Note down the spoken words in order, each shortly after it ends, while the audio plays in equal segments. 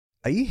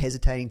Are you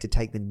hesitating to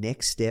take the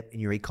next step in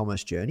your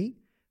e-commerce journey?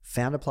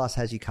 Founder Plus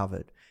has you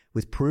covered.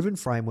 With proven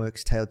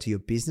frameworks tailored to your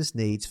business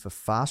needs for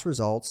fast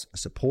results, a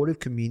supportive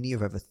community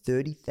of over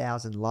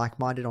 30,000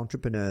 like-minded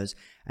entrepreneurs,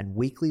 and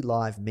weekly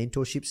live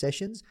mentorship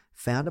sessions,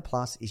 Founder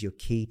Plus is your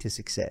key to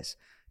success.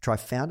 Try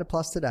Founder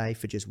Plus today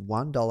for just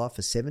 $1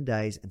 for 7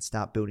 days and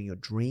start building your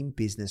dream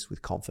business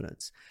with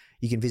confidence.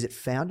 You can visit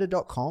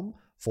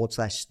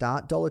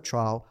founder.com/start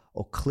 $1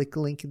 or click the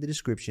link in the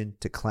description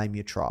to claim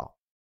your trial.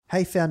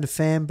 Hey Founder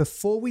fam,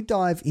 before we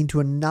dive into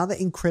another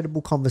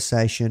incredible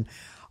conversation,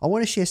 I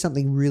want to share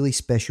something really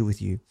special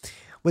with you.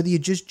 Whether you're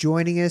just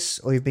joining us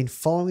or you've been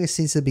following us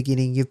since the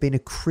beginning, you've been a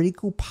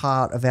critical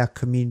part of our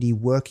community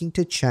working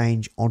to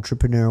change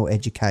entrepreneurial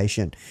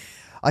education.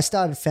 I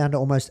started Founder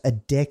almost a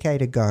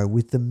decade ago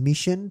with the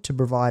mission to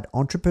provide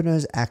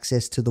entrepreneurs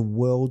access to the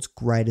world's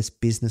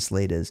greatest business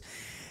leaders.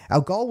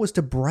 Our goal was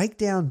to break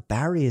down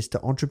barriers to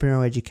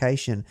entrepreneurial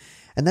education,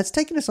 and that's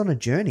taken us on a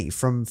journey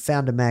from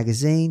Founder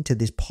Magazine to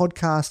this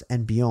podcast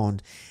and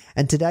beyond.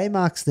 And today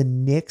marks the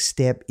next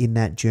step in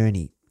that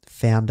journey,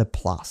 Founder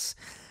Plus.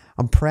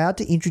 I'm proud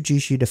to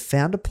introduce you to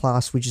Founder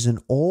Plus, which is an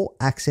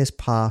all-access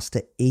pass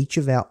to each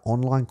of our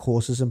online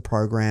courses and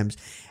programs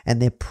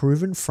and their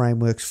proven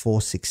frameworks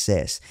for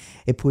success.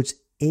 It puts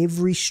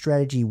every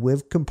strategy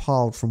we've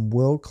compiled from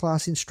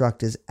world-class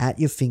instructors at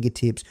your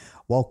fingertips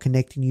while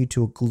connecting you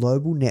to a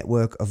global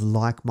network of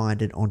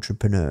like-minded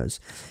entrepreneurs.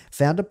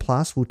 Founder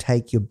Plus will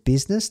take your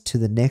business to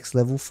the next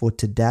level for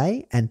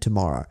today and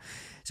tomorrow.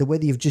 So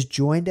whether you've just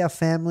joined our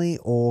family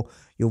or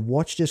you've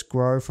watched us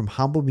grow from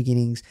humble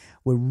beginnings,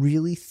 we're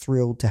really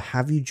thrilled to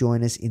have you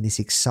join us in this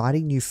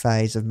exciting new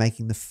phase of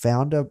making the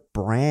Founder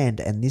brand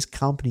and this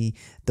company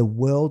the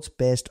world's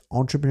best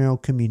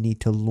entrepreneurial community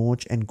to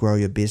launch and grow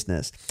your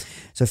business.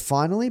 So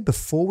finally,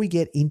 before we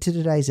get into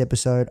today's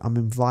episode, I'm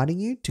inviting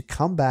you to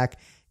come back,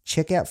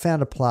 check out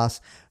Founder Plus,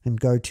 and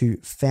go to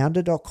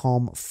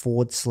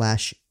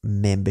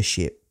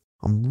founder.com/membership.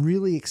 I'm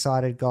really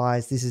excited,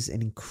 guys. This is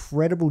an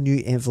incredible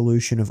new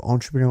evolution of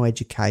entrepreneurial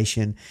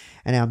education,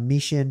 and our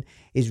mission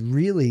is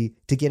really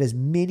to get as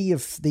many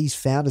of these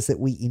founders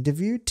that we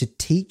interview to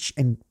teach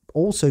and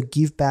also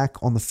give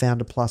back on the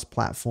Founder Plus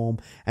platform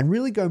and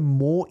really go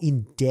more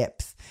in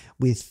depth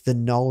with the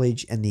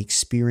knowledge and the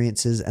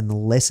experiences and the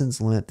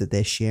lessons learned that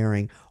they're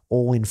sharing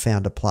all in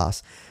Founder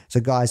Plus. So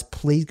guys,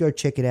 please go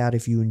check it out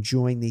if you're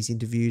enjoying these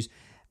interviews.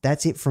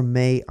 That's it from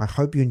me. I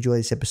hope you enjoy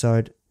this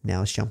episode. Now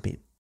let's jump in.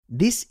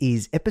 This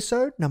is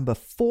episode number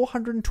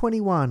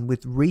 421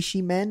 with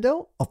Rishi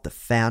Mandal of the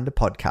Founder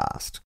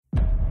Podcast.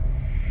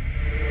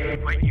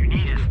 What you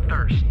need is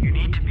thirst. You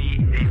need to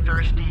be a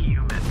thirsty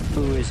human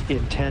who is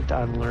intent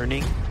on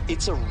learning.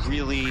 It's a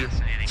really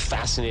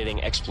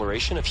fascinating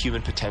exploration of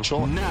human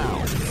potential.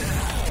 Now.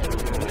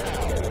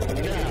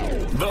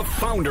 The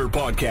Founder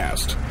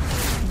Podcast.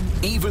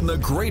 Even the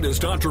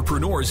greatest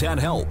entrepreneurs had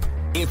help.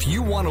 If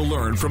you want to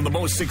learn from the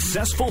most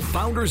successful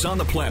founders on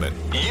the planet,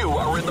 you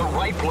are in the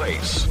right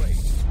place.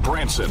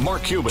 Branson,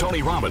 Mark Cuban,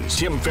 Tony Robbins,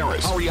 Tim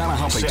Ferriss, Ariana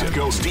Huffington, Seth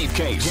Godin, Steve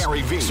Case,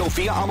 Gary Vee,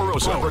 Sophia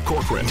Amoruso, Robert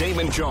Corcoran,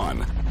 Damon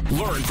John.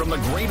 Learn from the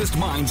greatest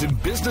minds in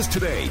business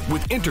today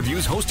with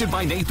interviews hosted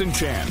by Nathan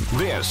Chan.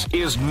 This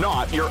is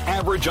not your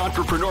average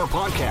entrepreneur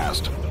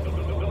podcast.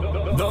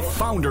 The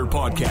Founder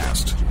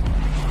Podcast.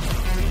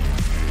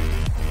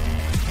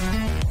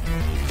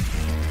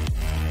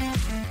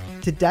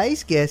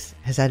 Today's guest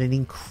has had an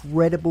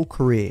incredible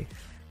career.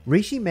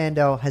 Rishi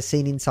Mandal has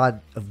seen inside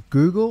of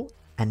Google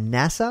and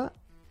NASA,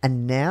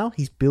 and now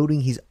he's building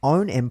his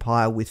own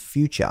empire with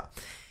Future.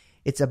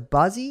 It's a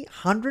buzzy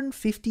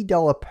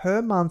 $150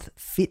 per month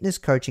fitness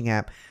coaching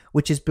app,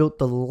 which has built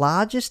the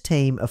largest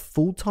team of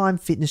full-time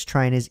fitness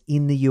trainers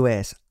in the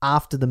US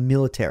after the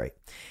military.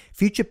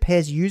 Future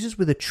pairs users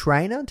with a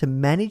trainer to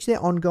manage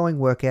their ongoing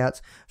workouts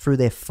through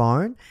their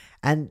phone,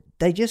 and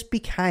they just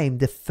became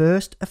the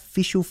first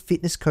official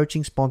fitness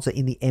coaching sponsor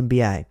in the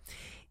NBA.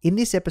 In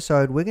this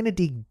episode, we're going to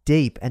dig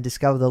deep and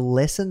discover the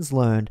lessons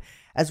learned,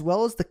 as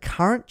well as the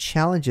current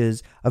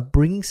challenges of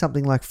bringing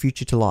something like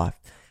Future to life.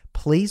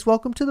 Please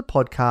welcome to the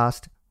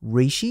podcast,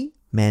 Rishi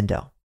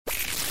Mandal.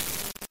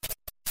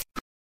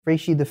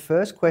 Rishi, the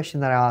first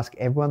question that I ask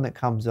everyone that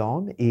comes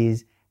on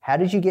is, how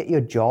did you get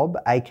your job?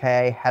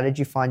 AKA, how did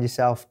you find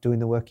yourself doing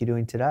the work you're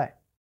doing today?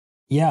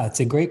 Yeah, it's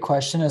a great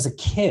question. As a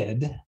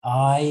kid,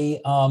 I,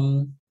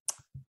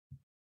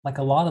 like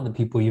a lot of the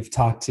people you've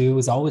talked to,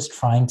 was always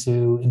trying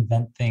to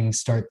invent things,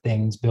 start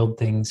things, build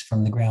things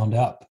from the ground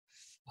up.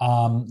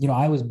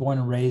 I was born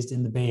and raised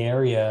in the Bay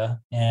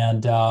Area,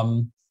 and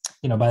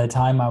by the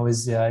time I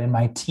was in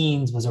my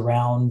teens, was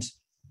around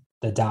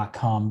the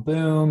dot-com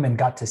boom and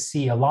got to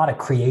see a lot of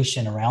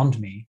creation around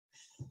me.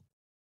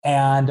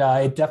 And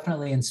it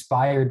definitely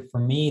inspired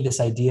for me this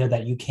idea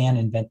that you can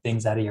invent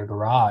things out of your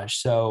garage.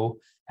 So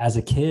as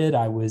a kid,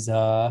 I was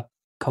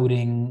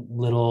coding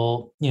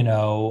little,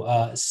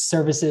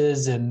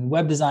 services and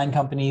web design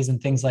companies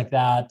and things like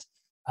that.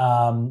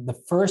 The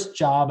first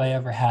job I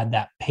ever had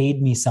that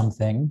paid me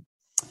something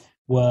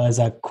was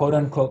a quote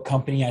unquote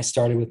company I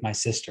started with my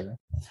sister.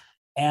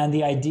 And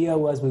the idea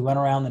was we went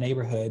around the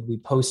neighborhood, we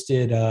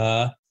posted,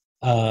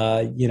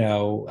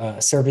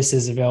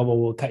 services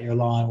available. We'll cut your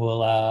lawn.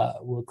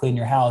 We'll clean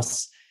your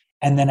house.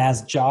 And then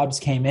as jobs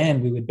came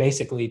in, we would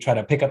basically try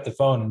to pick up the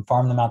phone and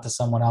farm them out to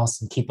someone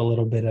else and keep a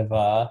little bit of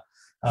a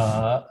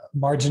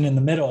margin in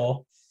the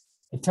middle.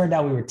 It turned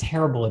out we were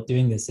terrible at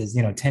doing this as,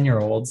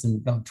 10-year-olds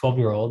and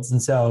 12-year-olds.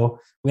 And so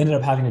we ended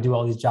up having to do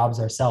all these jobs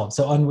ourselves.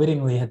 So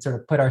unwittingly had sort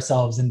of put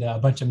ourselves into a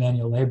bunch of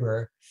manual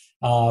labor,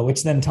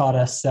 which then taught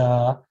us,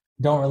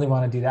 don't really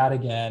want to do that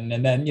again.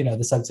 And then,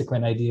 the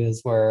subsequent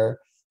ideas were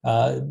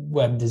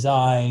web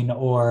design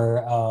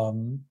or,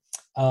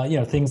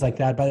 things like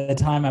that. By the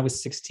time I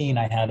was 16,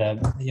 I had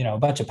a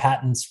bunch of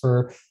patents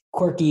for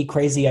quirky,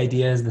 crazy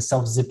ideas, the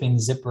self-zipping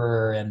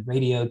zipper and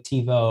radio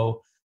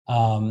TiVo.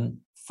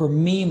 For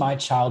me, my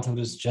childhood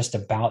was just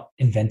about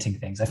inventing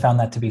things. I found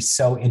that to be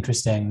so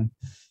interesting.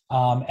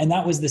 And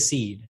that was the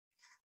seed.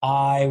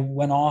 I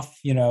went off,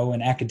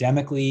 and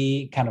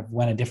academically kind of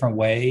went a different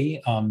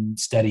way,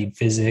 studied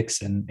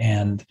physics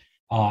and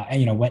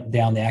went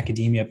down the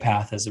academia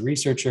path as a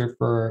researcher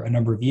for a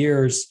number of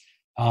years.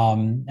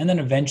 And then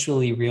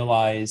eventually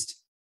realized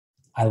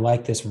I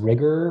like this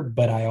rigor,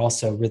 but I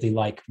also really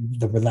like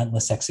the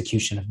relentless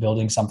execution of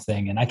building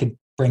something. And I could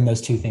bring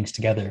those two things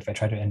together if I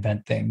try to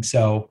invent things.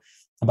 So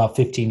about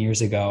 15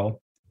 years ago,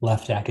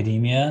 left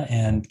academia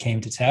and came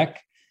to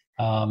tech,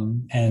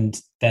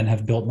 and then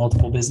have built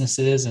multiple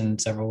businesses and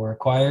several were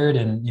acquired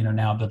and,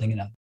 now building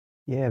another.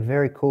 Yeah,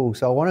 very cool.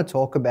 So I want to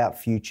talk about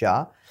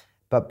future,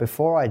 but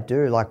before I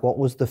do, what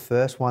was the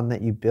first one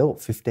that you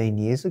built 15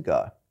 years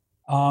ago?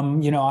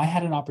 I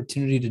had an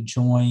opportunity to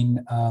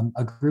join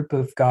a group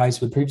of guys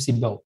who had previously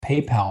built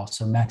PayPal.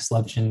 So Max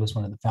Levchin was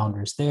one of the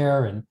founders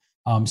there, and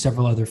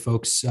several other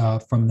folks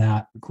from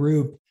that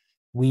group.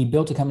 We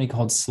built a company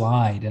called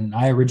Slide, and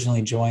I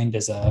originally joined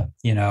as an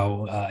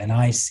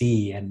IC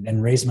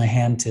and raised my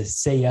hand to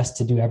say yes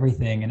to do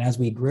everything. And as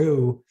we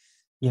grew,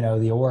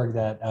 the org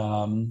that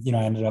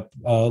I ended up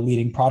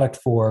leading product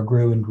for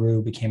grew and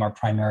grew, became our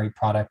primary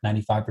product,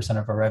 95%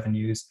 of our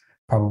revenues,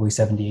 probably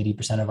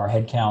 70-80% of our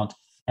headcount.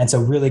 And so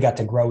really got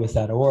to grow with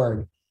that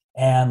org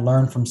and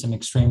learn from some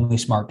extremely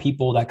smart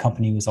people. That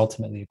company was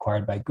ultimately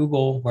acquired by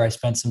Google, where I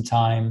spent some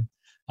time.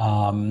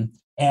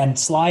 And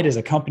Slide as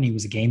a company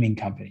was a gaming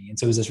company. And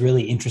so it was this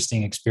really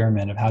interesting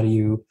experiment of how do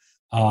you,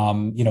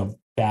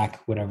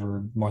 back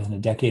more than a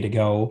decade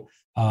ago,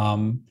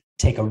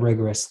 take a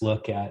rigorous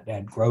look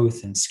at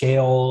growth and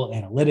scale,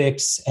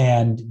 analytics,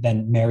 and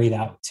then marry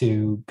that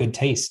to good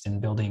taste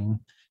and building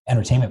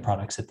entertainment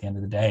products at the end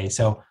of the day.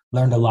 So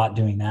learned a lot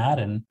doing that.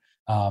 And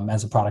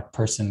as a product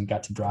person,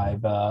 got to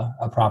drive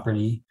a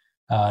property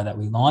that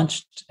we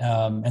launched.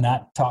 And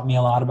that taught me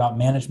a lot about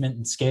management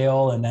and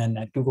scale. And then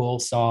at Google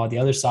saw the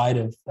other side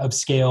of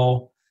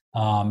scale,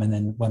 and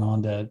then went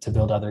on to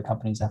build other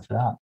companies after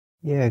that.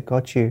 Yeah,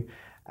 got you.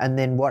 And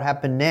then what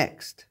happened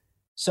next?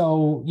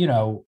 So,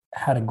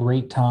 had a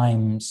great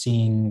time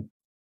seeing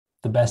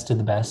the best of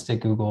the best at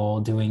Google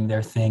doing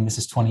their thing. This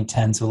is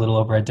 2010, so a little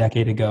over a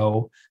decade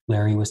ago.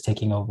 Larry was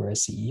taking over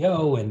as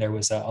CEO, and there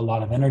was a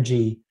lot of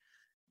energy.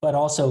 But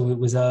also it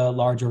was a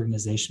large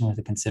organization with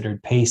a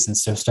considered pace. And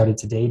so started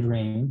to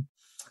daydream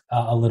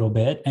a little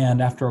bit.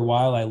 And after a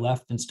while, I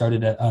left and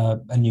started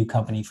a new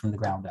company from the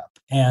ground up.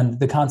 And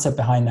the concept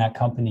behind that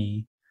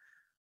company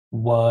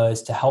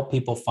was to help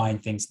people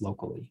find things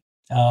locally.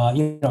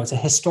 It's a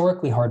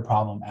historically hard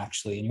problem,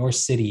 actually. In your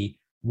city,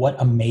 what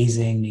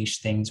amazing niche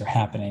things are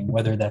happening,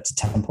 whether that's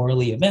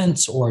temporally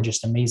events or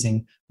just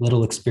amazing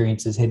little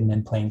experiences hidden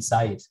in plain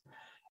sight.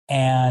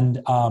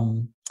 And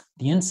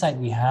the insight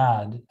we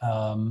had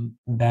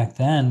back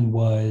then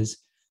was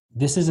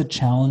this is a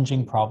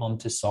challenging problem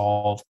to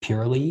solve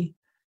purely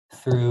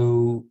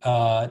through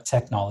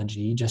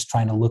technology, just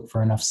trying to look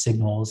for enough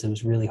signals. It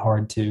was really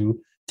hard to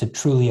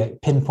truly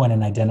pinpoint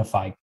and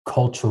identify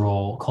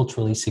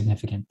culturally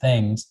significant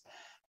things.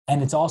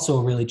 And it's also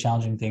a really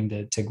challenging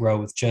thing to grow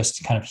with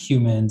just kind of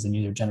humans and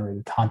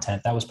user-generated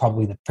content. That was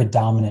probably the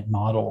predominant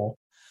model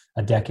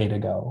a decade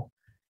ago.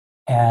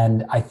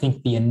 And I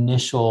think the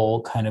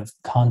initial kind of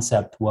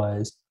concept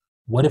was,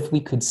 what if we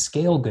could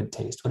scale good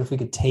taste? What if we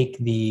could take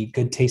the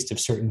good taste of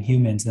certain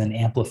humans and then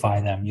amplify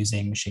them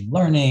using machine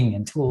learning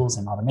and tools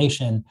and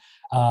automation?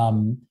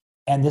 And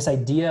this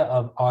idea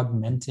of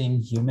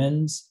augmenting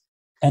humans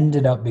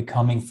ended up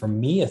becoming, for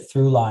me, a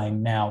through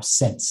line now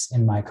since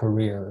in my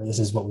career. This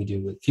is what we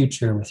do with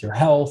Future, with your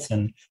health,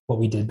 and what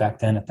we did back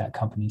then at that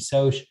company,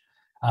 Soch.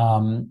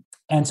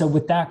 And so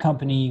with that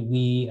company,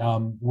 we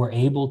were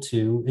able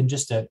to, in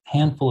just a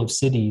handful of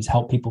cities,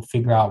 help people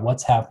figure out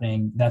what's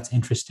happening, that's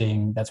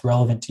interesting, that's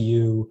relevant to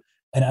you,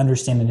 and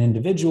understand an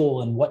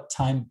individual and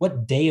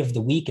what day of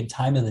the week and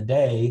time of the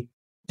day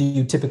do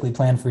you typically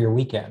plan for your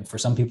weekend. For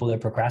some people, they're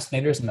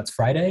procrastinators, and that's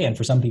Friday. And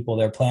for some people,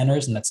 they're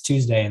planners, and that's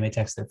Tuesday, and they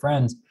text their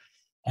friends.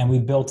 And we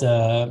built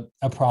a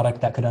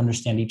product that could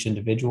understand each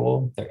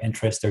individual, their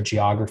interests, their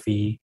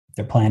geography,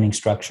 their planning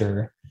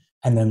structure,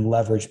 and then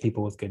leverage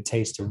people with good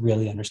taste to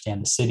really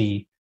understand the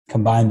city,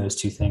 combine those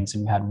two things.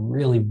 And we had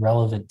really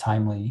relevant,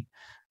 timely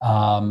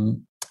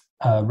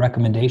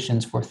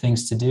recommendations for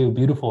things to do,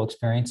 beautiful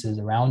experiences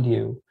around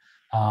you.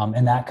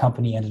 And that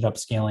company ended up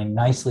scaling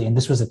nicely. And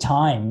this was a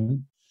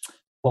time,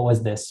 what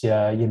was this?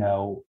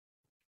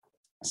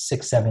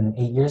 6, 7,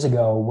 8 years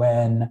ago,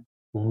 when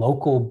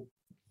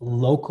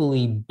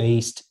locally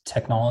based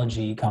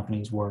technology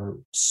companies were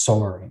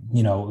soaring.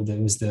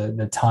 There was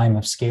the time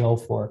of scale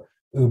for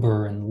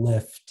Uber and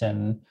Lyft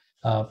and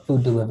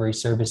food delivery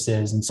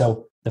services. And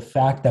so the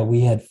fact that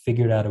we had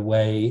figured out a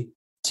way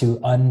to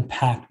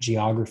unpack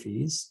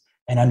geographies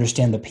and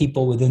understand the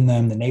people within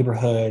them, the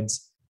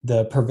neighborhoods,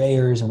 the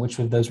purveyors, and which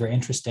of those were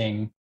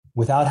interesting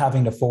without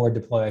having to forward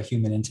deploy a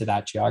human into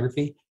that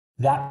geography,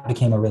 that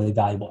became a really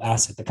valuable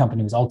asset. The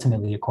company was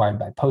ultimately acquired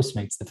by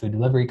Postmates, the food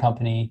delivery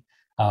company,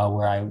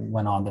 where I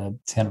went on to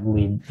kind of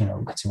lead,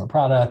 consumer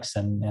products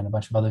and a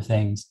bunch of other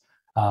things.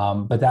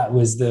 But that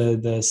was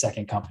the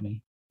second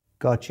company.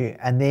 Got you.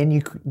 And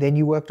then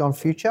you worked on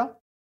Future?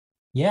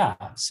 Yeah.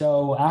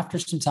 So after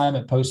some time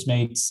at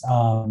Postmates,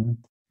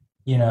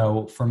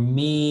 for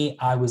me,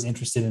 I was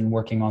interested in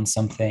working on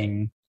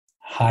something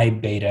high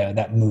beta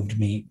that moved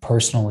me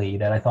personally,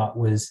 that I thought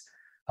was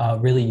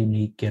really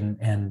unique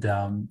and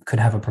could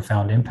have a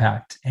profound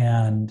impact.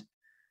 And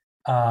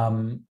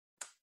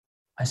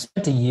I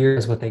spent a year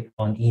as what they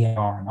call an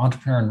EAR, an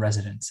entrepreneur in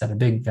residence, at a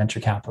big venture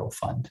capital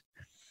fund.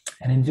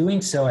 And in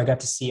doing so, I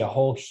got to see a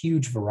whole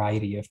huge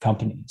variety of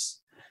companies.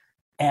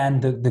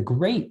 And the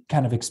great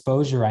kind of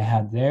exposure I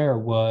had there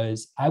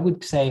was, I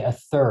would say, a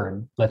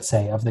third, let's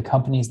say, of the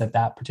companies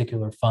that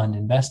particular fund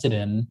invested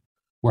in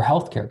were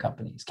healthcare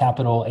companies,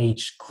 capital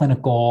H,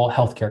 clinical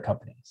healthcare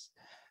companies.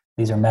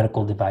 These are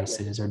medical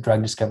devices or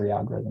drug discovery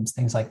algorithms,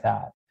 things like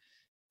that.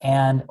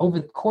 And over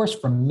the course,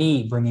 for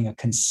me, bringing a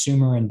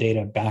consumer and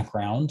data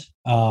background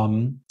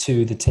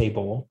to the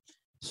table,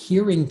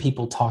 hearing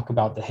people talk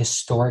about the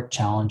historic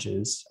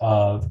challenges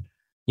of,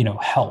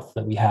 health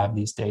that we have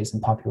these days in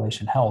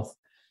population health.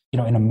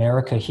 In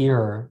America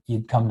here,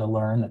 you'd come to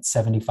learn that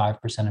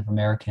 75% of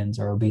Americans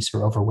are obese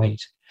or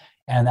overweight.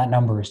 And that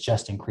number is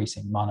just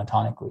increasing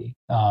monotonically.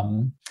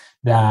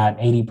 That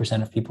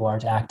 80% of people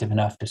aren't active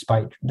enough,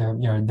 despite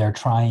they're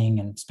trying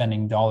and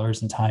spending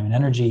dollars and time and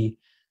energy,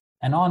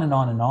 and on and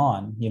on and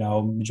on.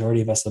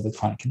 Majority of us live with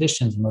chronic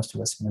conditions, and most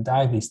of us are going to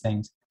die of these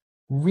things.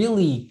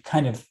 Really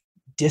kind of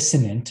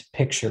dissonant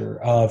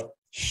picture of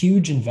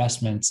huge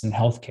investments in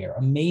healthcare,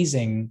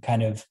 amazing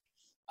kind of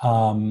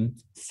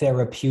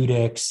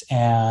therapeutics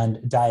and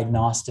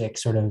diagnostic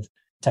sort of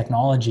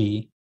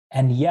technology.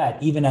 And yet,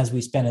 even as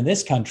we spend in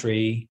this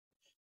country,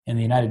 in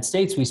the United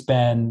States, we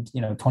spend,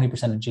 20%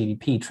 of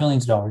GDP,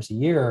 trillions of dollars a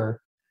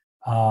year,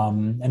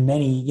 and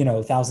many,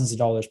 thousands of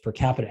dollars per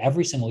capita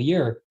every single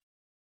year.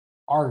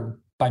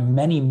 By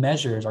many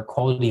measures, our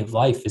quality of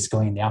life is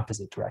going in the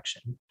opposite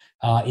direction,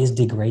 is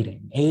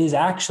degrading. It is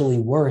actually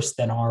worse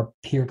than our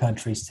peer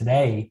countries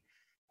today.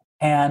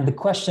 And the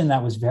question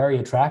that was very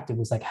attractive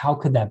was like, how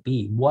could that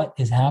be? What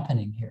is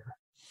happening here?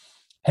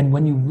 And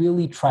when you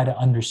really try to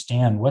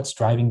understand what's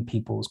driving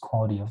people's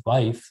quality of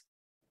life,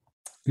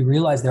 you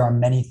realize there are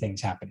many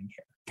things happening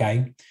here,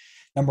 okay?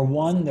 Number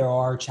one, there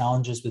are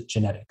challenges with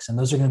genetics, and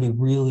those are going to be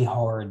really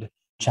hard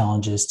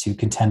challenges to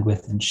contend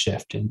with and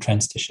shift and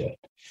trends to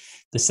shift.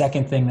 The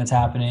second thing that's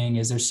happening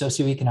is there's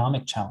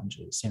socioeconomic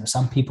challenges.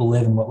 Some people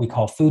live in what we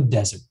call food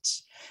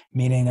deserts,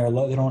 meaning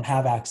they don't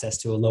have access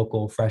to a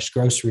local fresh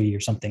grocery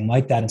or something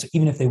like that. And so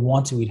even if they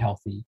want to eat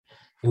healthy,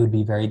 it would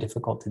be very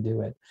difficult to do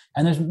it.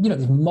 And there's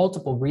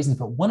multiple reasons,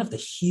 but one of the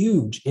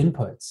huge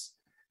inputs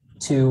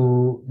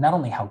to not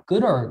only how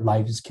good our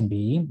lives can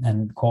be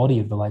and quality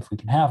of the life we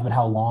can have, but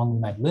how long we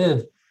might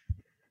live,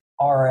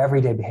 are our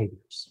everyday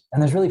behaviors.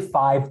 And there's really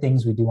 5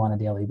 things we do on a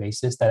daily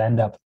basis that end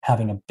up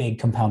having a big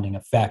compounding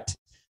effect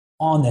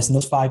on this. And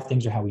those 5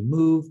 things are how we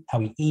move, how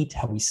we eat,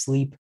 how we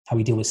sleep, how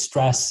we deal with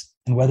stress,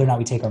 and whether or not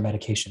we take our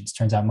medications.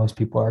 Turns out most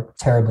people are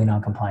terribly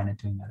non-compliant at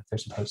doing that if they're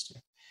supposed to.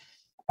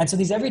 And so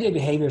these everyday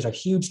behaviors are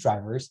huge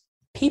drivers.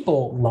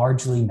 People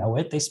largely know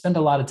it. They spend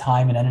a lot of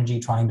time and energy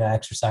trying to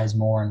exercise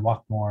more and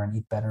walk more and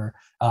eat better,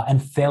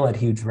 and fail at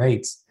huge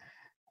rates.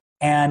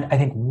 And I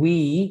think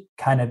we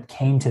kind of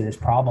came to this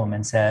problem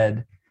and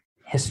said,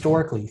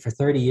 historically, for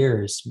 30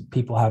 years,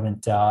 people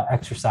haven't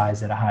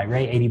exercised at a high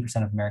rate.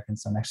 80% of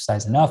Americans don't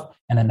exercise enough,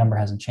 and that number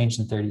hasn't changed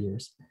in 30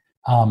 years.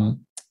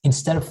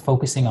 Instead of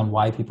focusing on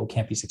why people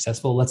can't be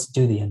successful, let's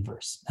do the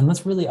inverse. And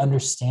let's really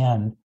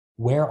understand,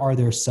 where are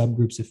there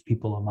subgroups of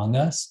people among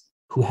us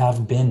who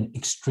have been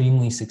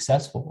extremely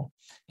successful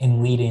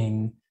in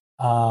leading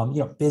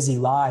busy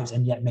lives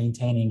and yet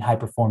maintaining high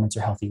performance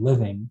or healthy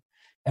living.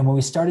 And when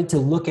we started to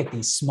look at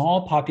these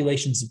small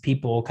populations of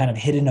people kind of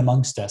hidden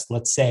amongst us,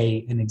 let's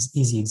say an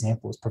easy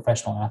example is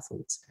professional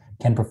athletes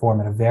can perform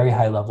at a very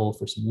high level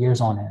for some years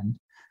on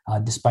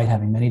end, despite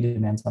having many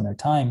demands on their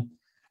time.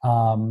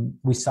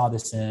 We saw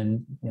this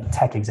in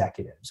tech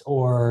executives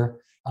or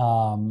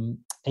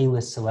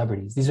A-list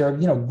celebrities. These are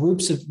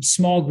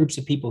small groups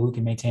of people who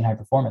can maintain high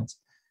performance.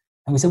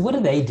 And we said, what do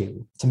they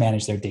do to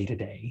manage their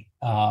day-to-day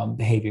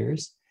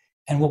behaviors?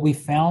 And what we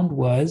found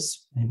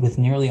was, with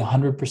nearly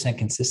 100%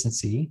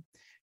 consistency,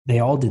 they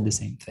all did the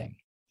same thing.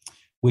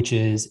 which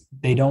is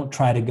they don't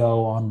try to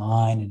go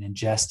online and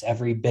ingest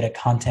every bit of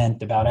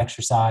content about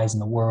exercise in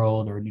the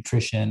world or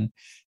nutrition.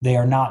 They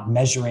are not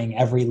measuring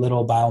every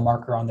little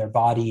biomarker on their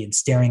body and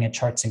staring at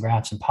charts and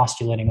graphs and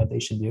postulating what they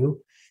should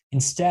do.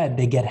 Instead,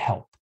 they get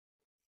help.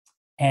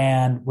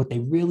 And what they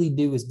really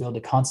do is build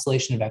a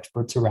constellation of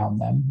experts around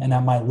them. And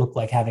that might look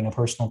like having a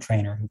personal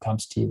trainer who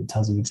comes to you and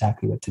tells you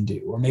exactly what to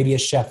do, or maybe a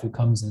chef who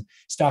comes and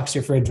stocks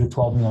your fridge with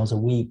 12 meals a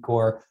week,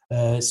 or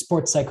a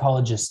sports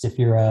psychologist if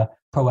you're a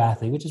pro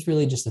athlete, which is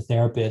really just a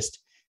therapist.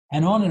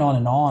 And on and on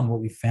and on.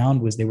 What we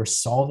found was they were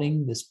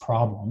solving this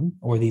problem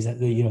or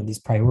these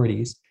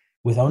priorities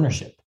with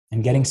ownership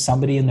and getting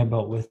somebody in their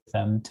boat with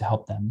them to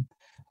help them,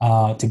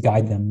 to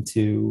guide them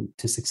to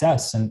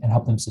success and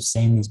help them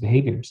sustain these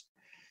behaviors.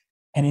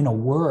 And in a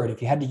word,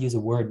 if you had to use a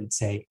word, you'd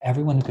say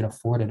everyone who can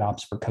afford it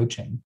opts for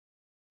coaching.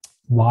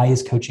 Why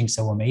is coaching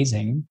so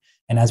amazing?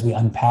 And as we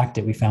unpacked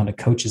it, we found a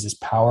coach is this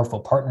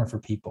powerful partner for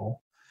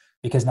people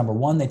because number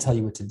one, they tell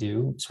you what to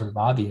do, sort of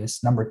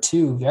obvious. Number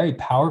two, very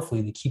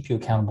powerfully, they keep you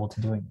accountable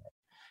to doing it.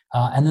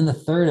 And then the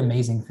third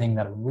amazing thing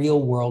that a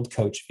real world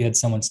coach, if you had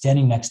someone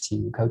standing next to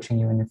you, coaching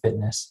you in your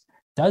fitness,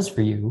 does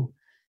for you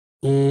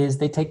is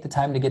they take the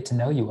time to get to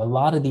know you. A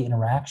lot of the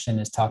interaction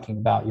is talking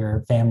about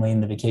your family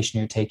and the vacation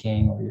you're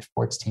taking or your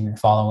sports team you're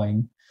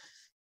following.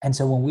 And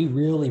so when we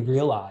really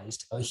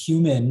realized a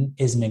human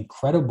is an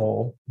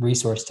incredible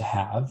resource to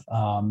have,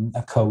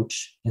 a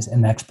coach is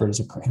an expert is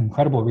an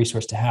incredible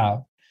resource to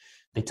have.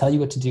 They tell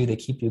you what to do, they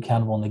keep you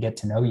accountable, and they get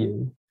to know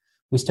you.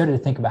 We started to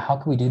think about how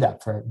can we do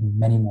that for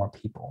many more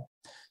people?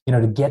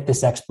 To get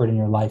this expert in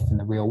your life in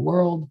the real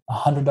world,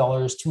 $100,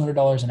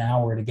 $200 an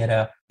hour to get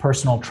a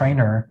personal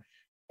trainer.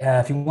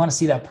 If you want to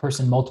see that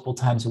person multiple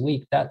times a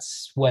week,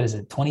 that's,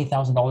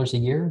 $20,000 a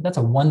year? That's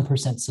a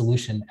 1%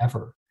 solution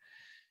ever.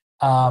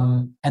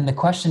 And the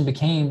question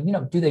became,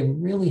 do they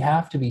really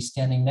have to be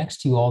standing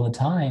next to you all the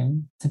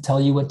time to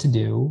tell you what to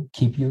do,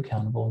 keep you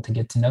accountable, to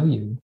get to know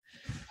you?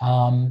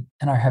 And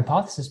our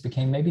hypothesis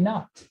became maybe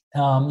not.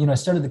 I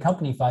started the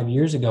company 5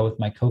 years ago with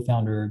my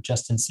co-founder,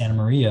 Justin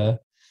Santamaria.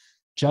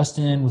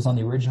 Justin was on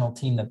the original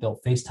team that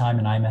built FaceTime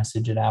and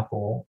iMessage at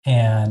Apple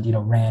and,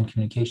 ran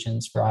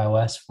communications for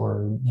iOS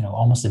for,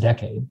 almost a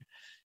decade,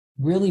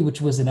 really, which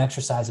was an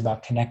exercise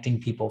about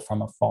connecting people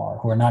from afar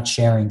who are not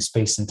sharing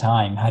space and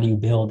time. How do you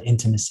build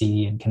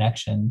intimacy and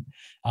connection?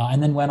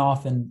 And then went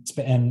off and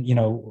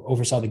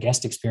oversaw the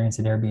guest experience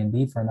at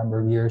Airbnb for a number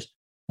of years.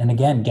 And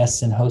again,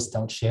 guests and hosts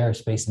don't share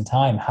space and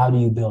time. How do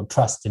you build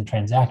trust and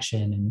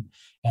transaction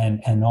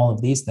and all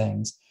of these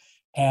things?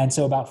 And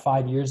so about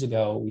 5 years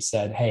ago, we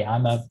said, hey,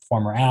 I'm a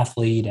former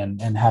athlete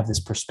and have this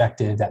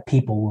perspective that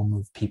people will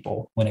move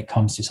people when it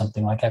comes to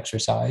something like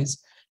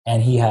exercise.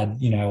 And he had,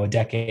 a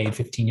decade,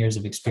 15 years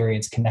of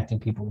experience connecting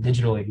people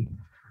digitally.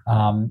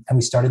 And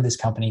we started this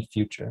company,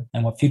 Future.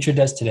 And what Future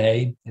does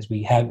today is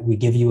we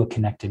give you a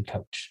connected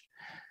coach.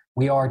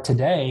 We are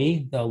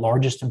today the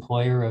largest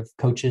employer of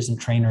coaches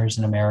and trainers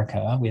in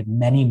America. We have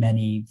many,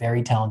 many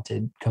very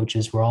talented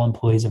coaches who are all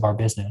employees of our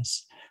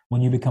business.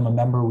 When you become a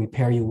member, we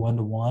pair you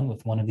one-to-one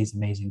with one of these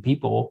amazing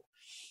people.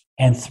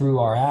 And through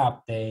our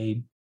app,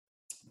 they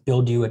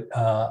build you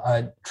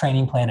a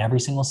training plan every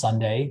single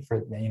Sunday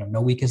for, no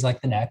week is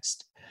like the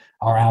next.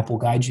 Our app will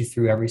guide you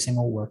through every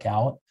single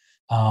workout.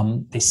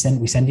 We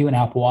send you an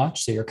Apple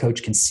Watch so your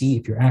coach can see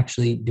if you're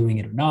actually doing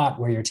it or not,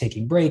 where you're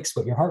taking breaks,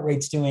 what your heart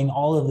rate's doing,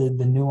 all of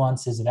the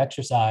nuances of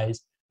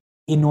exercise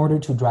in order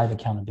to drive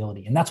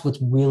accountability. And that's what's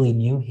really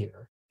new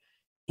here.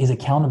 Is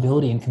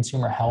accountability in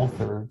consumer health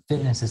or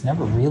fitness has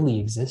never really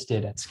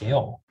existed at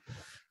scale.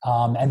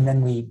 And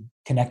then we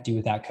connect you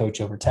with that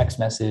coach over text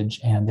message,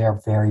 and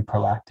they're very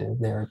proactive.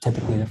 They're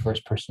typically the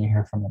first person you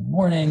hear from in the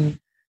morning,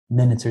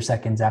 minutes or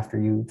seconds after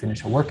you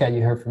finish a workout, you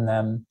hear from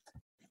them.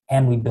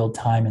 And we build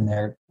time in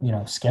their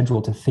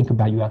schedule to think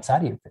about you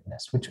outside of your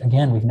fitness, which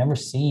again, we've never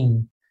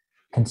seen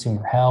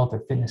consumer health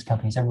or fitness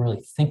companies ever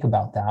really think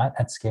about that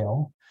at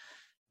scale.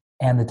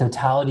 And the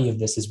totality of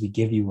this is we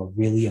give you a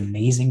really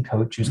amazing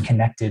coach who's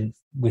connected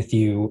with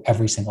you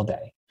every single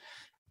day.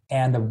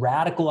 And the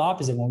radical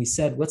opposite, when we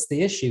said, what's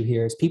the issue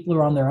here, is people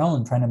are on their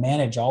own trying to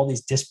manage all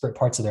these disparate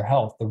parts of their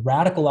health. The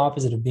radical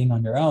opposite of being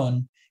on your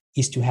own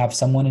is to have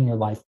someone in your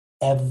life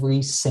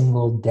every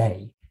single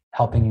day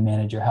helping you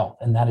manage your health.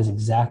 And that is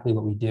exactly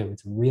what we do.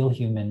 It's a real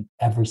human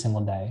every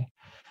single day.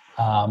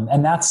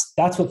 And that's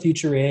what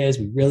Future is.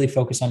 We really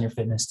focus on your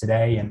fitness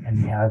today.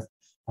 And we have,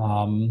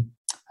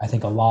 I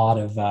think, a lot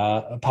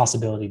of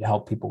possibility to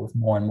help people with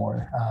more and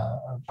more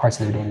parts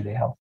of their day-to-day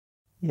health.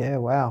 Yeah,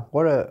 wow.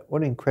 What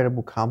an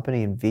incredible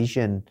company and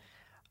vision.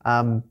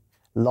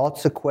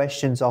 Lots of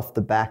questions off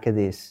the back of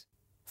this.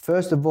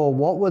 First of all,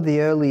 what were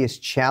the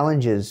earliest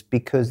challenges?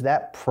 Because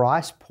that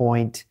price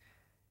point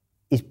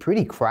is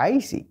pretty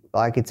crazy.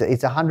 Like it's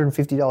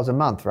 $150 a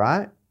month,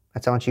 right?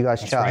 That's how much you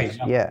guys charge.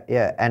 Right,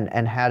 yeah.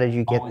 And how did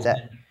you get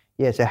that? Been.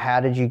 Yeah. So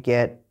how did you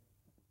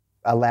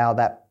allow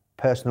that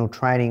personal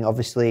training?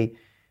 Obviously,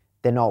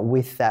 they're not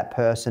with that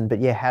person,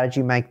 but yeah, how did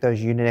you make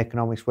those unit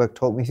economics work?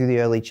 Talk me through the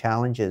early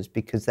challenges,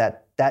 because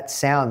that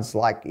sounds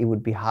like it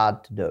would be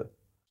hard to do.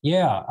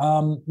 Yeah.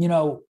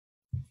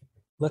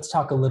 let's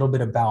talk a little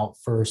bit about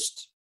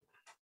first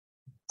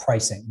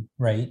pricing,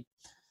 right?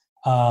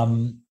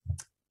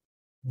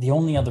 The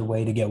only other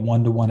way to get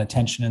one-to-one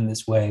attention in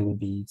this way would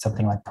be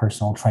something like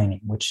personal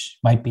training, which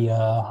might be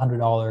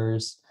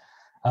 $100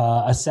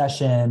 a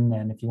session.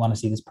 And if you want to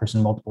see this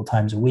person multiple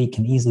times a week,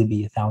 can easily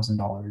be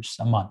 $1,000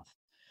 a month.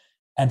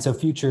 And so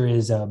Future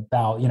is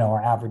about,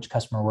 our average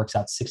customer works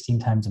out 16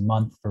 times a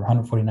month for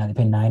 $149. They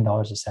pay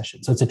 $9 a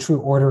session. So it's a true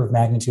order of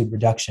magnitude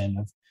reduction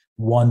of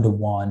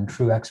one-to-one,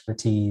 true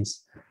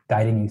expertise,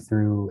 guiding you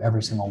through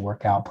every single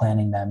workout,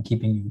 planning them,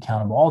 keeping you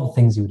accountable, all the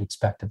things you would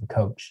expect of a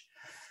coach.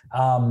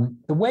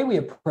 The way we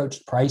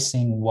approached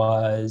pricing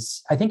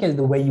was, I think,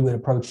 the way you would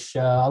approach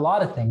a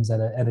lot of things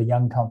at a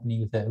young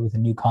company with a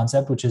new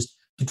concept, which is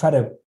to try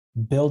to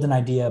build an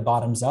idea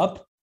bottoms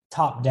up,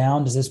 top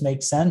down. Does this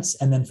make sense?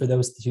 And then for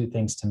those two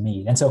things to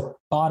meet. And so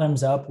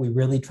bottoms up, we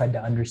really tried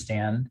to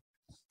understand,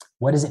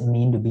 what does it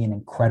mean to be an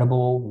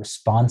incredible,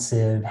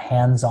 responsive,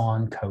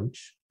 hands-on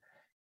coach?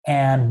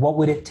 And what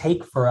would it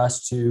take for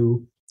us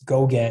to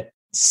go get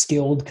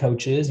skilled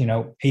coaches?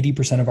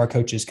 80% of our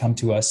coaches come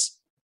to us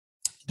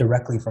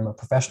directly from a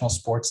professional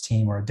sports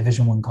team or a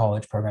Division I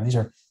college program. These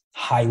are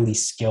highly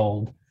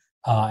skilled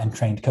and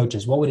trained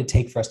coaches. What would it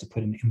take for us to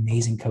put an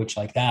amazing coach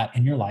like that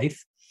in your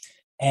life?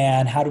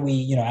 And how do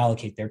we,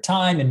 allocate their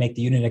time and make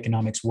the unit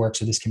economics work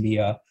so this can be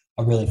a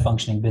really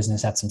functioning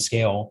business at some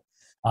scale?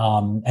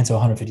 And so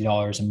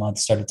 $150 a month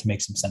started to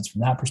make some sense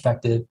from that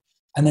perspective.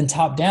 And then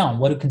top down,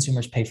 what do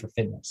consumers pay for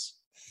fitness?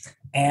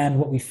 And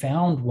what we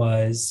found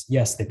was,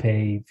 yes, they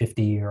pay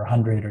 $50 or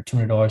 $100 or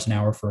 $200 an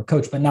hour for a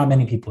coach, but not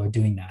many people are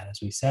doing that. As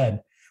we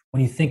said,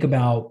 when you think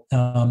about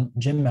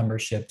gym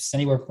memberships,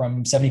 anywhere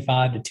from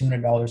 $75 to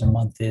 $200 a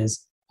month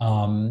is,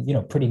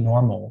 pretty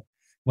normal.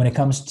 When it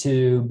comes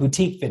to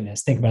boutique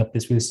fitness, think about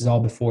this. This is all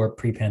before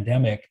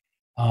pre-pandemic.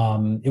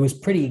 It was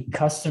pretty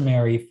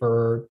customary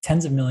for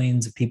tens of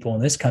millions of people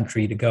in this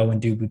country to go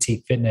and do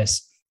boutique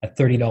fitness at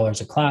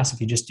 $30 a class.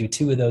 If you just do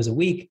 2 of those a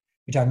week,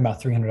 you're talking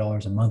about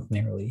 $300 a month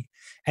nearly.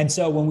 And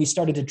so when we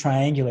started to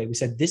triangulate, we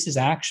said, this is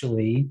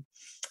actually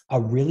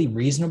a really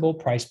reasonable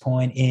price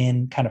point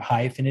in kind of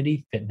high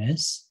affinity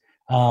fitness,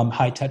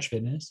 high touch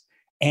fitness,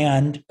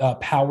 and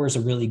powers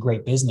a really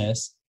great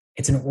business.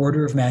 It's an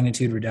order of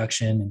magnitude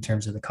reduction in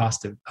terms of the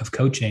cost of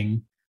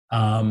coaching.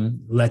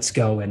 Let's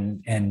go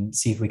and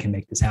see if we can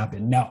make this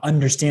happen. Now,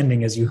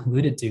 understanding, as you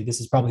alluded to, this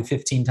is probably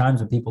 15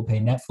 times what people pay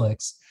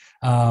Netflix.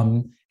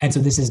 And so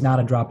this is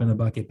not a drop in the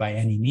bucket by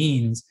any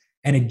means.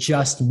 And it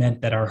just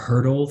meant that our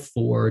hurdle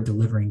for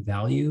delivering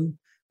value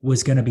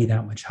was going to be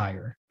that much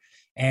higher.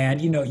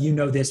 And, you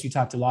know this, you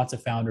talk to lots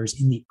of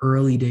founders in the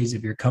early days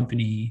of your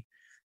company,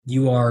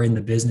 you are in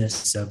the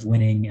business of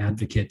winning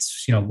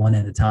advocates, one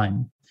at a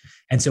time.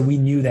 And so we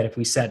knew that if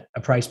we set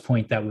a price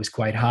point that was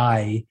quite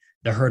high,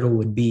 the hurdle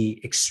would be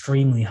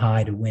extremely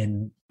high to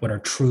win what are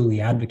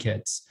truly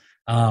advocates.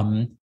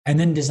 And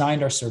then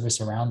designed our service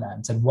around that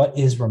and said, what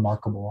is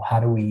remarkable?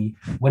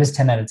 What is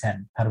 10 out of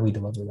 10? How do we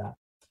deliver that?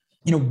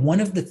 One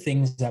of the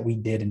things that we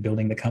did in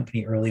building the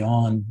company early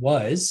on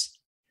was,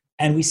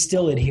 and we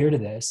still adhere to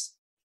this,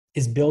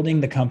 is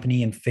building the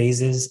company in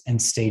phases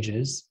and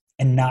stages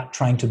and not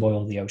trying to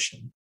boil the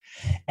ocean.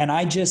 And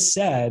I just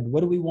said,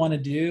 what do we want to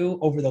do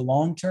over the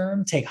long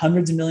term? Take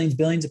hundreds of millions,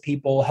 billions of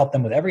people, help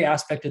them with every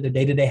aspect of their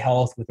day-to-day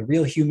health with a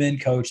real human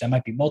coach. That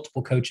might be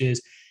multiple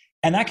coaches.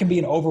 And that can be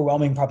an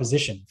overwhelming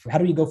proposition. How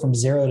do you go from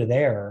 0 to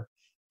there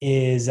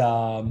is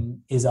a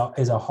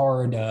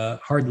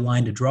hard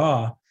line to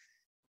draw.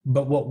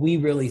 But what we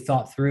really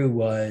thought through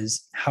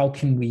was, how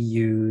can we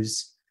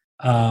use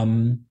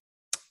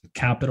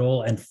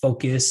capital and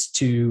focus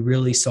to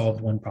really solve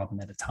one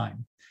problem at a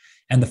time?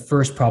 And the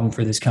first problem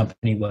for this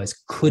company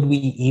was, could we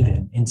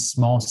even in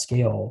small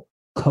scale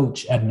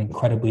coach at an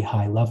incredibly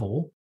high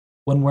level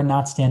when we're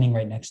not standing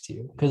right next to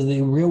you? Because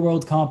the real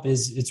world comp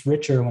it's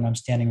richer when I'm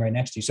standing right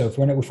next to you. So if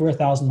we're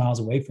 1,000 miles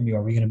away from you,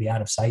 are we going to be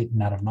out of sight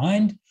and out of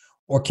mind?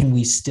 Or can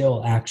we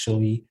still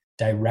actually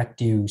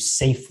direct you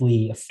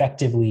safely,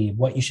 effectively,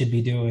 what you should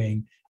be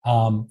doing,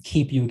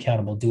 keep you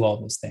accountable, do all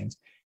those things?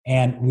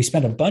 And we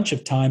spent a bunch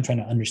of time trying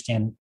to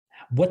understand,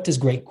 what does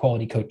great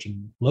quality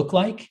coaching look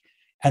like?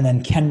 And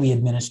then can we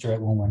administer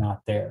it when we're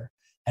not there?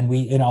 And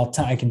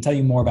I can tell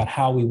you more about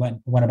how we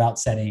went about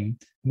setting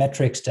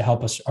metrics to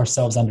help us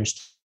ourselves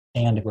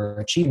understand if we're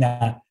achieving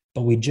that.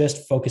 But we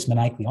just focused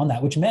maniacally on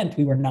that, which meant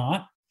we were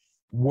not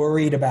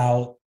worried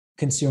about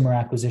consumer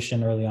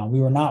acquisition early on.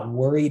 We were not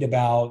worried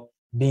about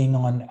being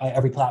on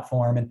every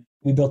platform. And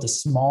we built a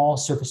small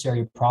surface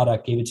area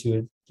product, gave it to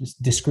a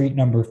discrete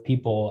number of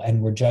people,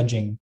 and we're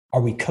judging,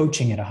 are we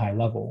coaching at a high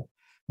level?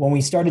 When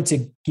we started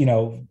to,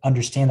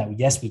 understand that,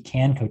 yes, we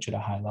can coach at a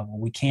high level.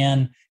 We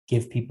can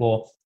give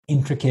people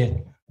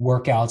intricate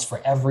workouts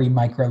for every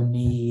micro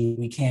need.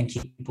 We can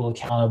keep people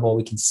accountable.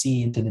 We can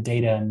see into the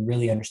data and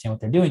really understand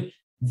what they're doing.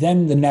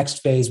 Then the next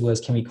phase was,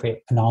 can we create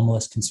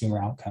anomalous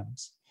consumer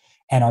outcomes?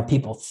 And are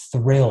people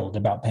thrilled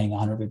about paying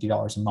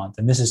 $150 a month?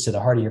 And this is to the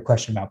heart of your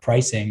question about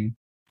pricing.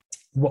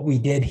 What we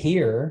did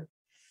here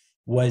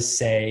was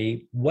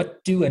say,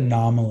 what do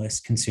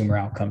anomalous consumer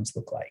outcomes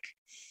look like?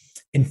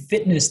 In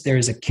fitness,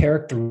 there's a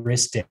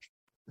characteristic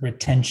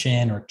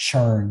retention or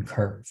churn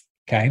curve.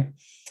 Okay.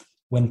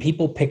 When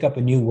people pick up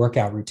a new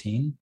workout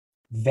routine,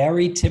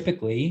 very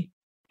typically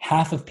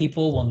half of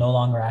people will no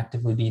longer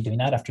actively be doing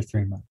that after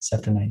 3 months,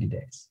 after 90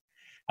 days.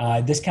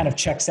 This kind of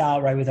checks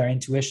out right with our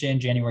intuition.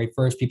 January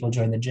 1st, people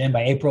join the gym.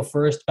 By April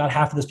 1st, about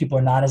half of those people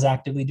are not as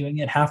actively doing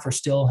it. Half are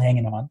still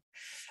hanging on.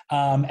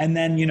 And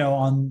then,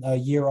 on a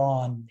year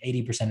on,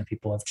 80% of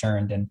people have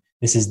churned. And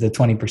this is the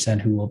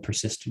 20% who will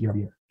persist year over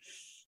year.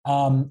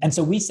 And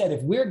so we said,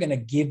 if we're going to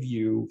give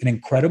you an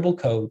incredible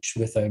coach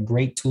with a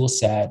great tool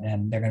set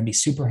and they're going to be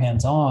super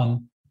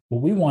hands-on,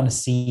 what we want to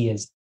see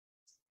is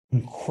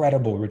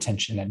incredible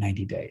retention at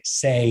 90 days,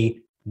 say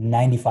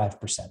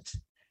 95%,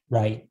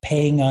 right?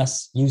 Paying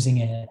us, using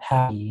it,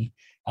 happy,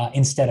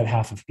 instead of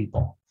half of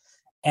people.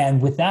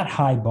 And with that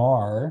high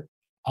bar,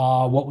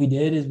 what we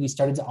did is we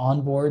started to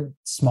onboard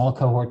small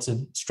cohorts of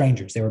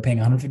strangers. They were paying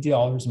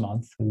 $150 a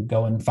month. We would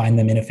go and find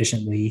them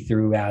inefficiently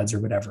through ads or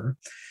whatever.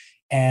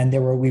 And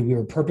we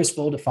were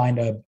purposeful to find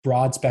a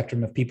broad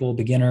spectrum of people,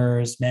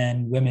 beginners,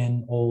 men,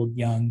 women, old,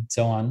 young,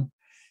 so on.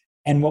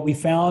 And what we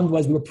found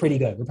was we were pretty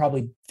good. We're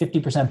probably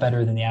 50%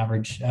 better than the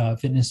average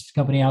fitness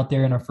company out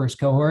there in our first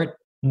cohort.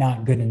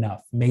 Not good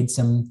enough. Made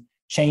some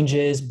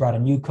changes, brought a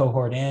new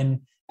cohort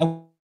in.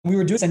 And we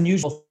were doing this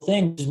unusual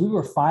thing because we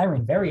were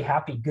firing very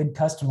happy, good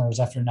customers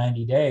after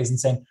 90 days and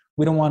saying,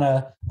 we don't want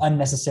to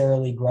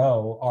unnecessarily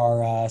grow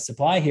our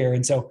supply here.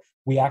 And so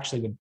we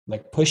actually would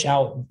push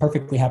out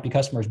perfectly happy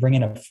customers, bring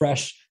in a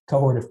fresh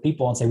cohort of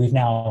people and say, we've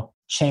now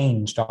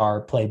changed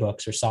our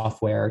playbooks or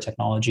software or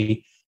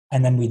technology.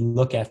 And then we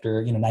look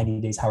after,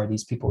 90 days, how are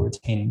these people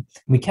retaining?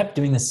 We kept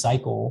doing this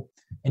cycle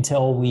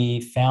until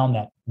we found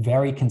that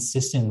very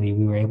consistently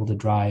we were able to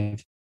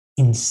drive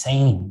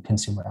insane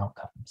consumer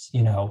outcomes,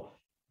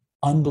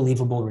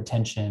 unbelievable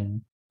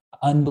retention,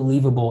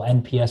 unbelievable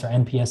NPS. Our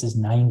NPS is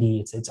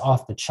 90. It's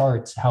off the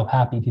charts how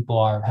happy people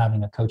are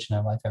having a coach in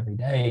their life every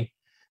day.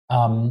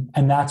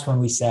 And that's when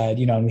we said,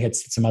 and we had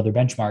some other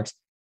benchmarks.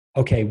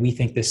 Okay, we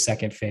think this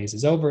second phase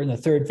is over. And the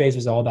third phase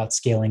was all about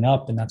scaling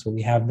up. And that's what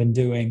we have been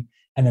doing.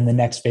 And then the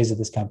next phase of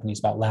this company is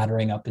about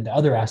laddering up into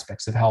other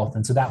aspects of health.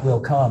 And so that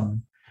will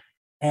come.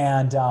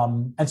 And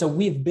so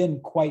we've been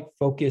quite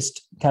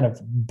focused kind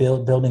of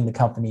building the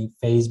company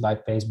phase by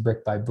phase,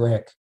 brick by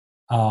brick.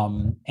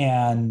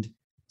 And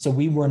so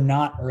we were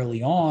not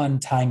early on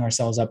tying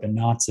ourselves up in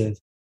knots of,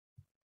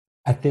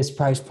 at this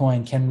price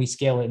point, can we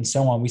scale it and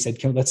so on? We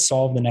said, let's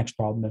solve the next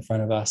problem in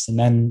front of us. And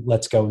then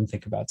let's go and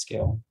think about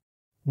scale.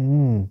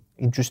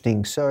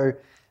 Interesting. So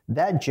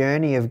that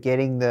journey of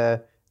getting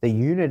the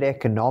unit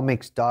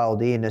economics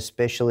dialed in,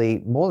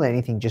 especially more than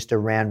anything, just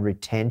around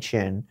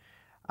retention,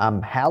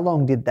 how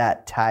long did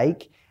that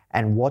take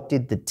and what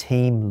did the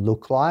team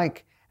look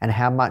like and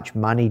how much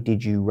money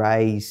did you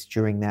raise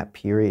during that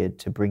period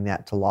to bring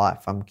that to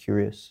life? I'm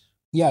curious.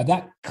 Yeah,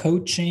 that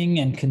coaching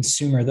and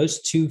consumer,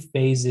 those two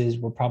phases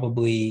were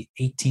probably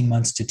 18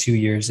 months to 2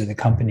 years of the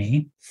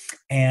company.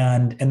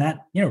 And that,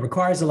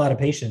 requires a lot of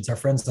patience. Our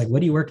friends are like,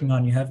 what are you working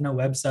on? You have no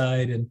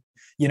website. And,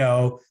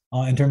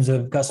 in terms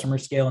of customer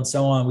scale and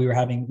so on,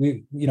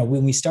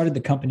 when we started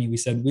the company, we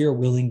said we are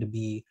willing to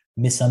be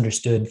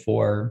misunderstood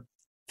for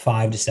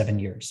 5 to 7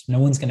 years. No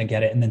one's going to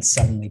get it. And then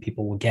suddenly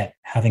people will get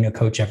having a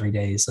coach every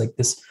day is like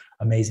this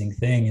amazing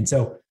thing. And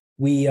so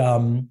we,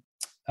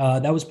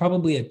 that was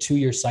probably a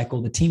 2-year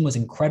cycle. The team was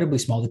incredibly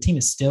small. The team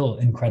is still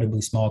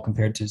incredibly small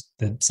compared to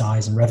the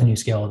size and revenue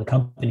scale of the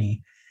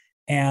company.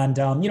 And,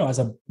 as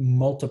a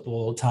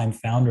multiple time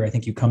founder, I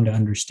think you come to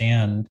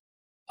understand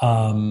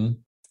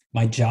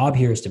my job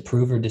here is to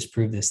prove or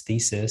disprove this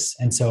thesis.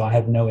 And so I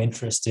have no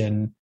interest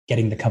in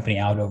getting the company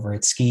out over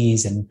its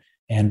skis.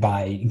 And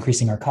by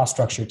increasing our cost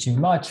structure too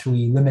much,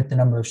 we limit the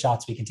number of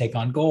shots we can take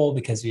on goal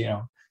because,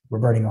 we're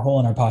burning a hole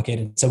in our pocket.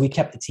 And so we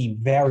kept the team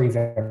very,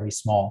 very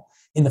small.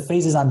 In the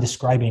phases I'm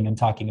describing and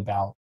talking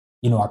about,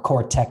 our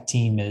core tech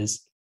team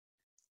is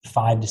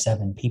 5 to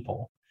 7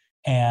 people.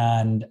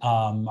 And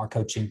our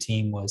coaching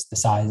team was the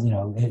size,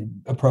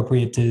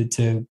 appropriate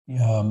to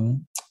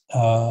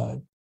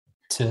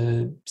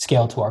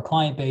scale to our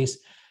client base.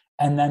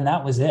 And then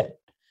that was it.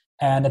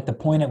 And at the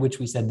point at which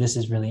we said, this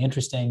is really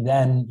interesting,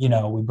 then,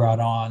 we brought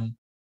on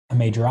a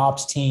major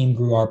ops team,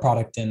 grew our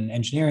product and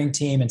engineering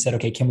team and said,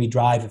 okay, can we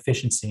drive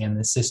efficiency in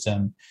this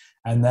system?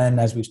 And then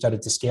as we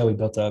started to scale, we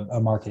built a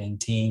marketing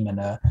team and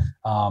a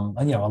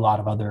lot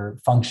of other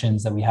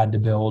functions that we had to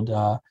build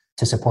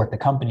to support the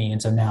company.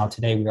 And so now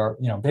today we are,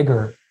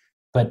 bigger,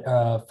 but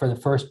for the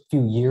first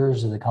few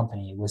years of the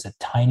company, it was a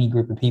tiny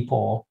group of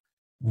people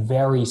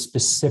very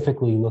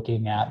specifically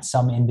looking at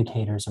some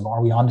indicators of,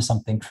 are we onto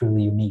something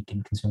truly unique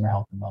in consumer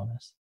health and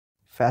wellness?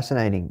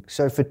 Fascinating.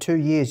 So for 2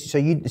 years,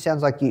 it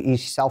sounds like you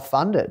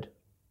self-funded.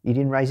 You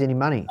didn't raise any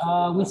money.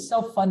 We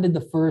self-funded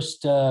the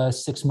first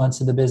 6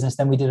 months of the business.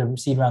 Then we did a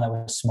seed round that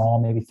was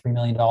small, maybe $3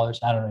 million.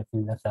 I don't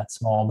know if that's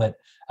small, but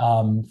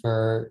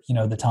for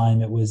the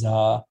time it was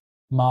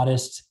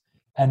modest.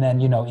 And then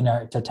in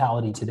our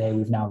totality today,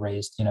 we've now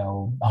raised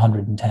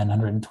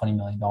 $120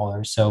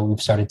 million. So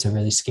we've started to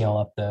really scale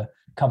up the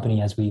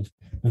company as we've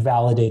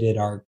validated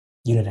our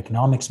unit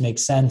economics make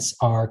sense,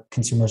 our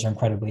consumers are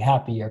incredibly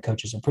happy, our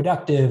coaches are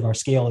productive, our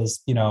scale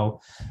is,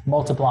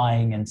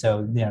 multiplying. And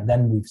so,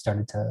 then we've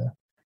started to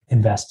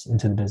invest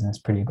into the business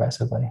pretty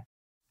aggressively.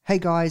 Hey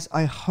guys,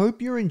 I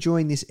hope you're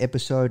enjoying this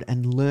episode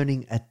and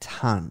learning a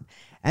ton.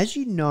 As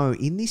you know,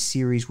 in this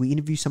series, we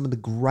interview some of the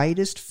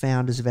greatest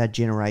founders of our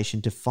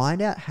generation to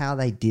find out how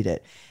they did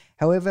it.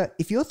 However,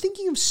 if you're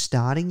thinking of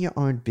starting your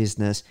own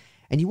business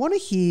and you want to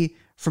hear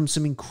from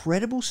some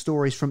incredible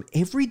stories from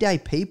everyday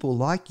people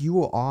like you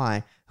or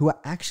I who are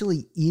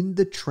actually in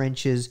the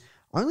trenches,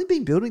 only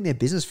been building their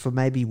business for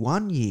maybe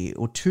 1 year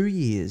or 2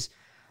 years,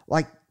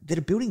 like that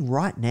are building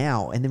right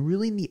now and they're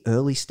really in the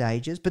early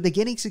stages, but they're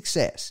getting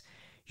success,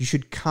 you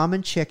should come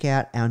and check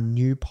out our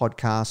new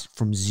podcast,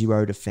 From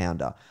Zero to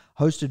Founder,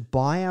 hosted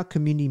by our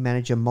community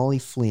manager, Molly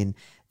Flynn.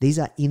 These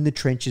are in the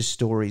trenches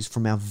stories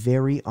from our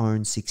very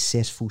own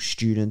successful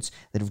students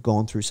that have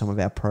gone through some of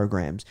our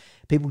programs.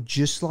 People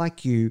just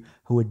like you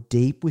who are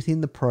deep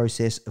within the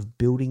process of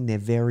building their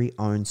very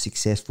own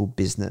successful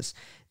business.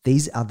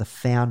 These are the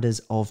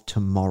founders of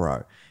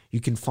tomorrow.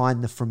 You can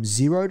find the From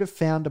Zero to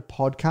Founder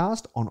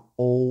podcast on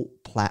all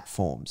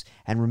platforms.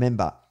 And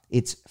remember,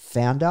 it's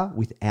founder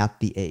without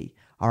the E.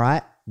 All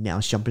right, now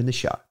let's jump in the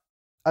show.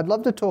 I'd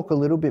love to talk a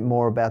little bit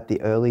more about the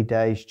early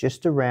days,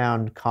 just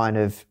around kind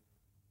of,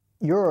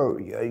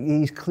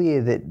 he's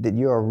clear that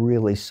you're a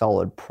really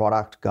solid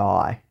product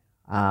guy.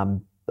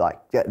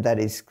 That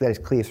is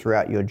clear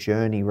throughout your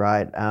journey,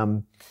 right?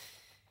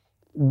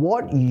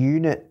 What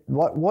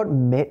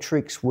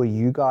metrics were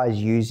you guys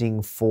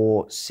using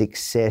for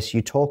success?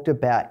 You talked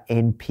about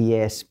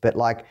NPS, but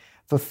like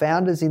for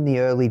founders in the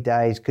early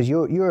days, because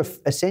you're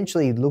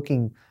essentially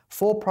looking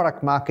for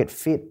product market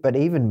fit, but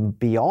even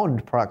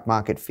beyond product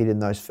market fit in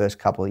those first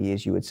couple of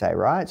years, you would say,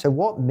 right? So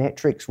what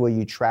metrics were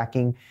you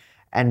tracking?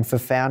 And for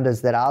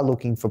founders that are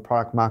looking for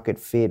product market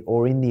fit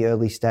or in the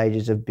early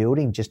stages of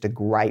building just a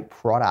great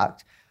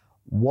product,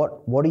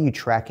 what are you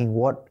tracking?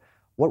 What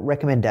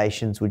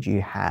recommendations would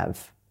you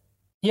have?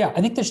 Yeah,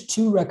 I think there's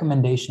 2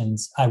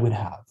 recommendations I would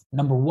have.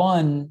 Number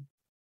one,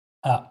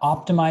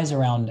 optimize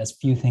around as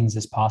few things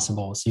as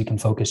possible so you can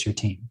focus your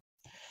team.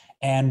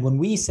 And when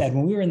we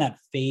were in that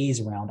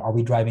phase around, are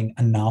we driving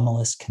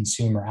anomalous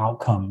consumer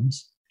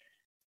outcomes?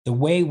 The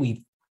way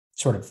we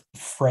sort of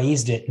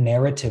phrased it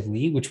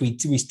narratively, which we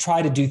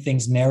try to do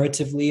things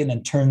narratively and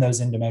then turn those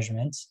into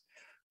measurements,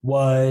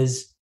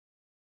 was,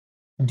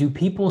 do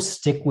people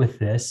stick with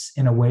this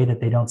in a way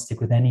that they don't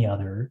stick with any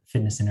other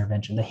fitness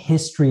intervention? The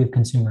history of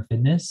consumer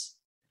fitness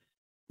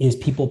is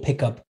people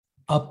pick up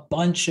a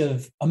bunch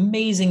of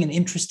amazing and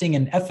interesting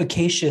and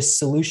efficacious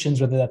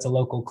solutions, whether that's a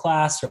local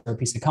class or a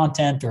piece of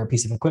content or a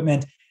piece of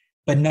equipment,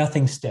 but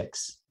nothing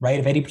sticks, right?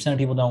 If 80% of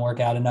people don't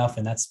work out enough,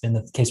 and that's been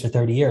the case for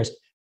 30 years,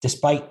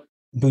 despite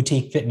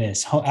boutique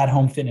fitness,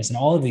 at-home fitness, and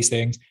all of these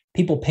things,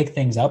 people pick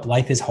things up.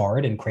 Life is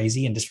hard and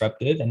crazy and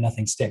disruptive, and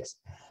nothing sticks.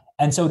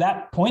 And so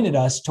that pointed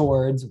us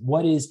towards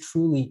what is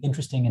truly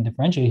interesting and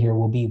differentiated here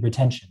will be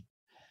retention,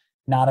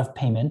 not of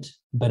payment,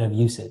 but of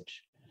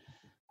usage.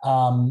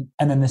 And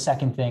then the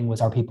second thing was,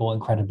 are people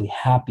incredibly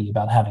happy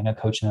about having a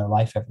coach in their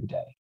life every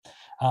day?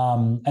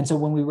 And so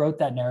when we wrote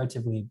that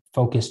narrative, we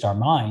focused our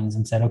minds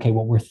and said, okay,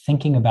 what we're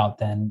thinking about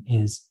then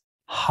is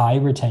high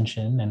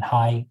retention and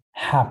high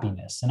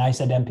happiness. And I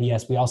said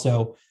NPS. We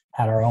also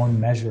had our own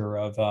measure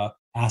of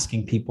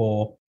asking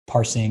people,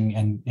 parsing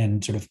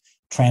and sort of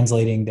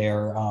translating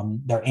their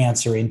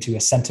answer into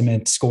a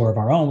sentiment score of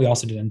our own. We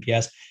also did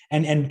NPS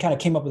and kind of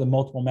came up with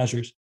multiple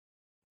measures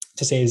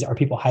to say, are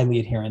people highly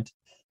adherent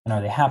and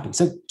are they happy?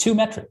 So 2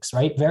 metrics,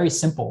 right? Very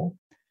simple.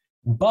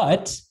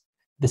 But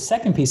the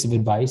second piece of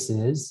advice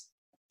is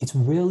it's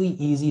really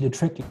easy to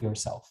trick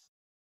yourself.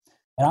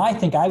 And I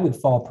think I would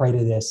fall prey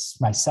to this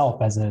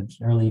myself as an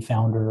early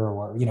founder,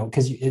 or,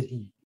 because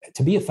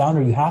to be a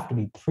founder, you have to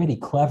be pretty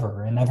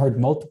clever. And I've heard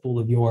multiple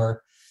of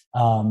your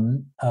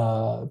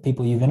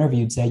people you've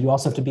interviewed say you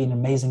also have to be an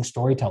amazing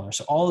storyteller.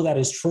 So all of that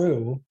is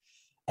true.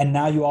 And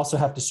now you also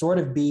have to sort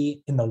of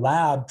be in the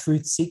lab,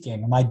 truth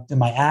seeking. Am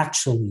I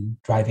actually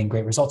driving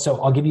great results?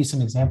 So I'll give you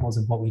some examples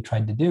of what we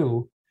tried to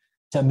do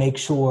to make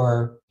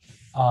sure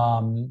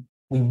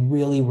we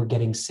really were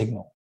getting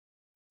signal.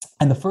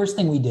 And the first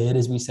thing we did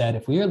is we said,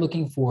 if we are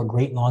looking for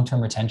great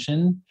long-term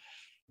retention,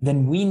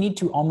 then we need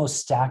to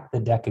almost stack the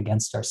deck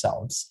against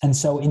ourselves. And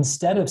so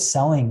instead of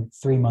selling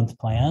 3-month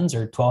plans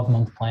or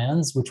 12-month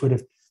plans, which would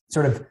have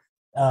sort of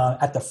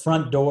at the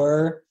front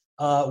door,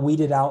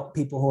 weeded out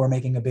people who are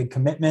making a big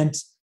commitment,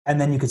 and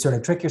then you could sort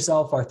of trick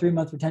yourself. Our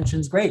 3-month retention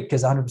is great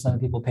because 100% of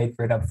people paid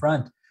for it up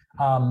front.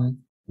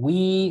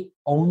 We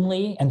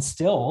only and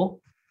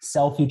still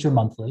sell future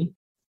monthly.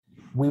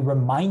 We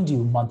remind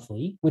you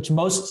monthly, which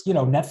most,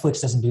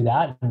 Netflix doesn't do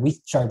that. And we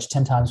charge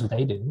 10 times what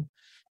they do.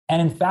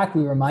 And in fact,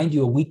 we remind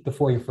you a week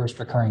before your first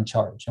recurring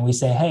charge. And we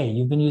say, hey,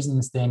 you've been using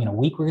this thing in a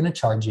week, we're going to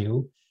charge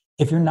you.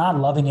 If you're not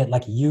loving it,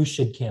 like, you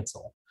should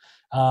cancel.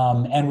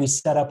 And we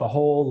set up a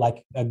whole,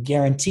 like, a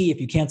guarantee. If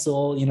you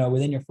cancel,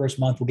 within your first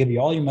month, we'll give you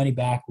all your money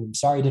back. I'm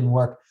sorry it didn't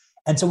work.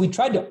 And so we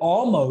tried to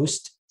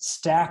almost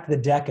stack the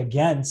deck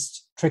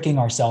against tricking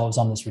ourselves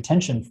on this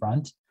retention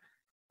front.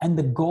 And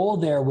the goal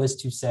there was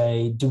to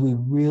say, do we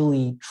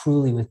really,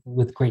 truly,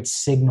 with great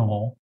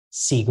signal,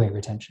 see great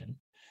retention?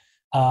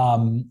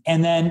 And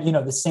then,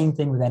 the same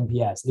thing with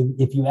NPS.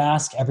 If you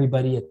ask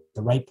everybody at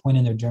the right point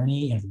in their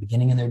journey, at the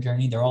beginning of their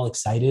journey, they're all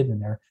excited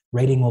and their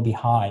rating will be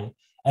high.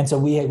 And so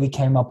we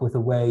came up with a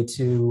way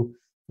to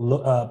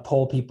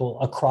poll people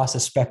across a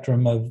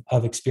spectrum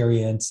of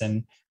experience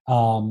and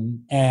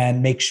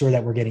make sure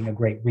that we're getting a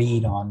great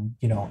read on,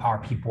 are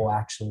people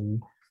actually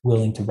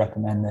willing to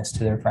recommend this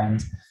to their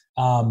friends?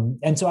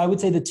 And so I would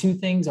say the two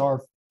things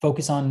are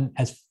focus on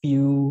as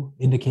few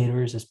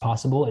indicators as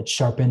possible. It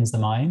sharpens the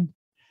mind,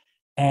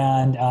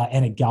 and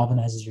it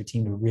galvanizes your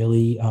team to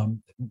really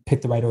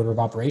pick the right order of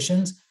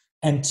operations.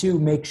 And two,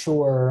 make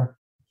sure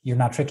you're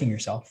not tricking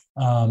yourself.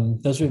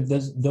 Those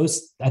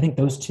I think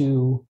those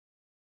two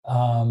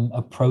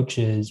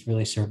approaches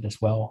really served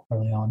us well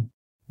early on.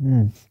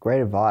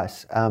 Great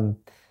advice.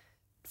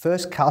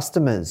 First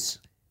customers.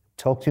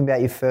 Talk to me about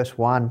your first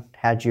one.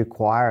 How'd you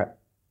acquire it?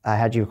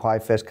 How'd you acquire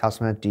your first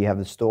customer? Do you have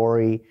the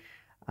story?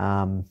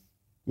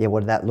 What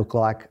did that look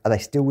like? Are they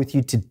still with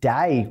you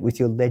today with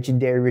your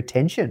legendary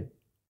retention?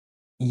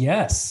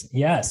 Yes.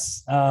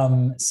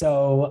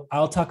 So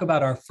I'll talk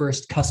about our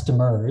first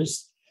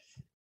customers.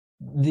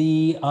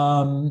 We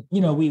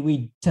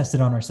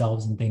tested on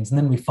ourselves and things, and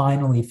then we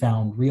finally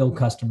found real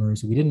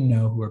customers who we didn't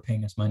know who were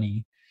paying us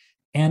money.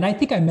 And I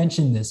think I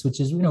mentioned this, which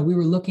is, we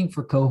were looking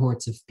for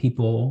cohorts of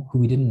people who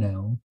we didn't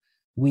know.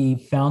 We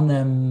found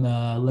them,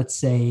 let's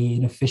say,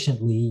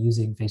 inefficiently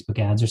using Facebook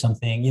ads or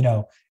something,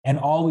 and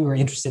all we were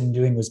interested in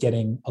doing was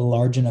getting a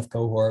large enough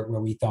cohort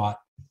where we thought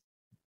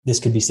this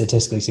could be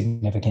statistically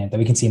significant, that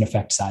we can see an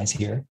effect size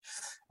here.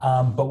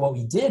 But what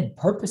we did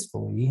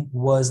purposefully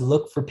was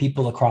look for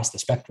people across the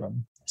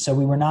spectrum. So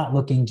we were not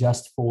looking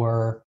just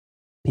for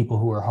people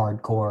who were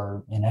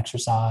hardcore in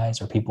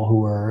exercise or people who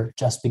were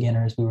just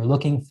beginners. We were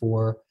looking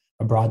for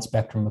a broad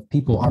spectrum of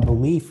people. Our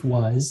belief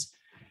was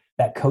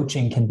that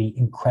coaching can be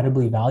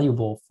incredibly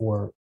valuable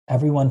for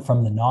everyone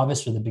from the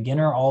novice or the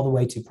beginner all the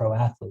way to pro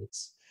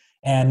athletes.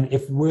 And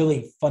if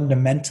really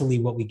fundamentally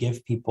what we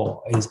give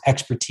people is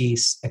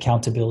expertise,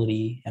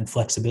 accountability, and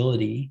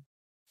flexibility,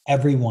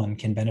 everyone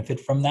can benefit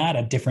from that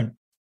at different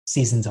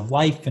seasons of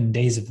life and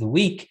days of the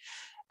week.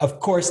 Of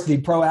course, the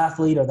pro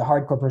athlete or the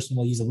hardcore person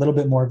will use a little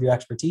bit more of your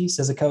expertise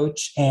as a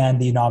coach, and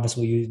the novice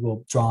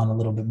will draw on a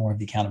little bit more of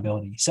the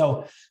accountability.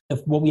 So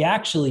what we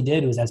actually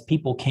did was, as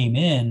people came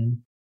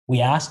in,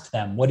 we asked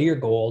them, what are your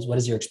goals? What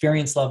is your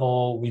experience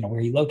level? Where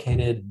are you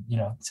located?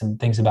 Some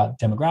things about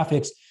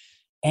demographics.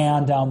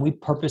 And we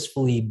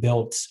purposefully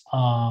built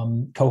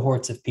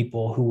cohorts of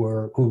people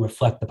who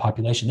reflect the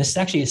population. This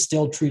actually is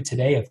still true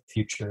today of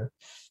Future,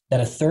 that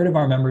a third of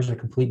our members are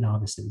complete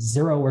novices,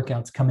 0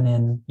 workouts coming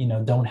in,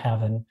 don't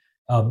have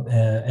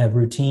a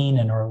routine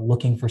and are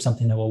looking for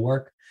something that will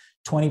work.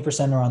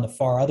 20% are on the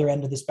far other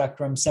end of the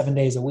spectrum, 7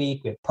 days a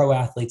week. We have pro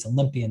athletes,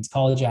 Olympians,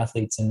 college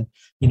athletes, and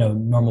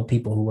normal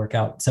people who work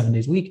out 7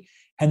 days a week.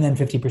 And then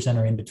 50%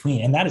 are in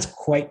between. And that is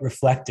quite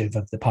reflective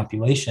of the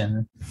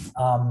population.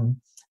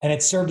 And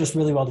it served us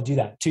really well to do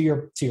that. To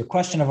your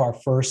question of our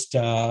first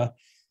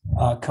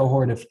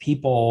cohort of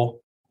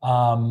people,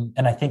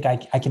 and I think I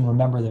can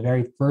remember the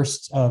very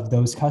first of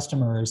those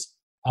customers.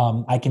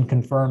 I can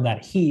confirm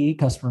that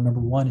customer number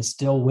 1, is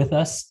still with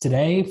us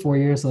today, 4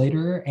 years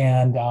later.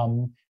 And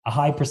a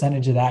high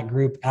percentage of that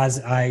group, as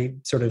I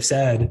sort of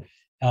said,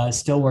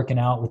 still working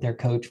out with their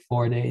coach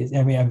 4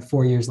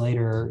 years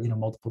later,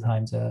 multiple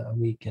times a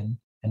week and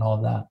all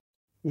of that.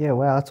 Yeah,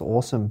 wow, that's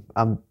awesome.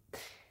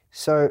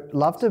 So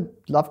love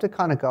to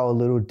kind of go a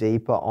little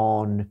deeper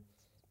on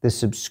the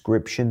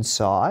subscription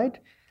side.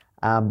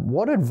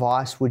 What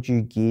advice would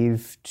you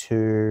give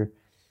to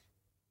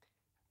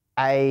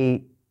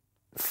a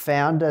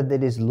founder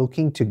that is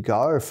looking to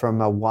go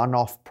from a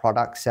one-off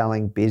product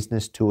selling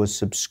business to a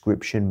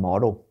subscription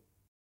model?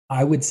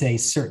 I would say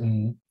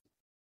certain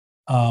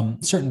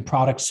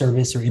product,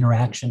 service, or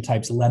interaction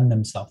types lend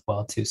themselves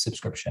well to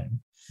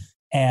subscription.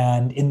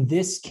 And in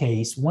this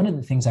case, one of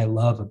the things I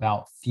love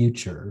about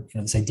Future,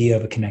 this idea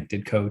of a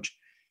connected coach,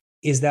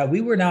 is that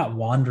we were not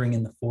wandering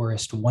in the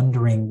forest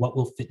wondering what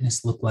will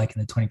fitness look like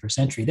in the 21st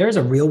century. There's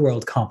a real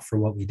world comp for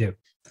what we do.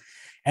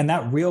 And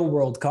that real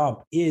world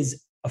comp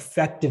is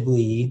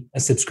effectively a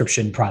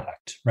subscription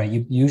product, right?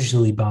 You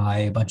usually buy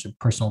a bunch of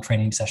personal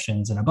training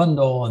sessions in a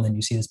bundle, and then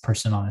you see this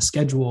person on a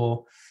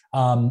schedule.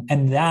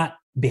 And that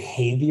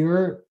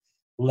behavior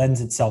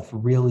lends itself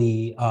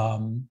really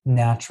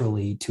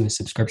naturally to a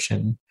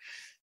subscription.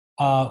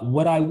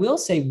 What I will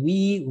say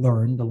we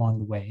learned along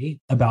the way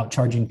about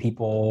charging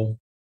people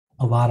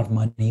a lot of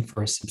money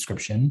for a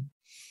subscription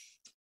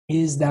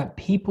is that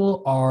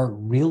people are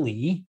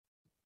really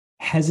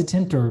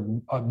hesitant or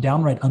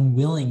downright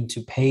unwilling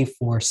to pay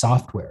for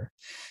software.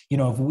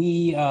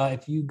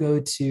 If you go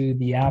to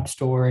the App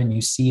Store and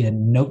you see a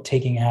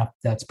note-taking app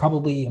that's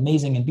probably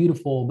amazing and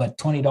beautiful, but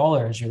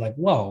 $20, you're like,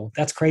 whoa,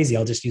 that's crazy.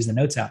 I'll just use the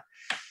Notes app.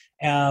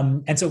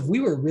 And so if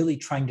we were really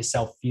trying to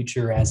sell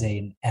Future as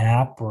an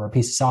app or a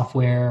piece of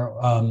software,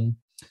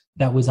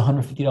 that was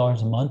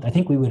 $150 a month, I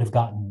think we would have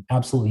gotten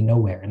absolutely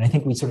nowhere. And I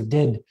think we sort of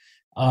did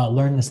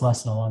learn this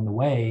lesson along the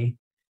way,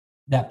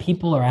 that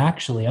people are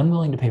actually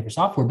unwilling to pay for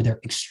software, but they're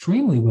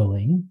extremely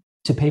willing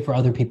to pay for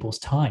other people's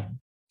time.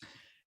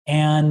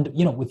 And,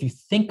 if you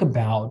think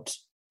about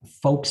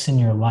folks in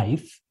your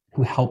life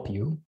who help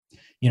you,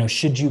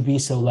 should you be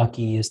so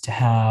lucky as to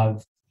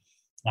have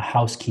a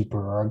housekeeper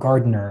or a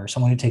gardener, or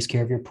someone who takes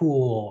care of your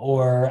pool,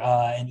 or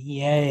an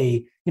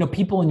EA,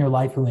 people in your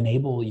life who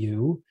enable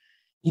you,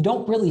 you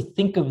don't really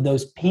think of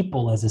those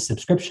people as a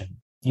subscription.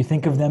 You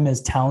think of them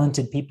as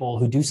talented people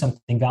who do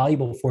something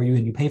valuable for you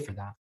and you pay for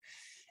that.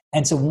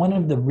 And so one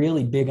of the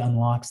really big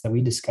unlocks that we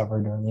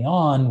discovered early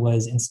on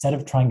was, instead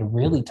of trying to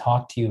really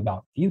talk to you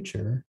about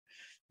future,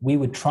 we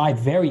would try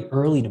very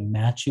early to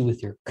match you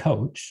with your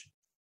coach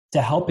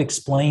to help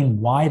explain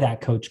why that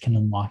coach can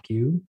unlock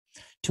you,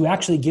 to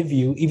actually give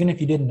you, even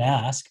if you didn't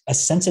ask, a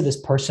sense of this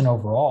person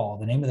overall,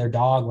 the name of their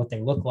dog, what they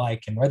look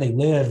like, and where they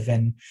live,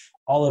 and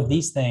all of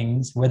these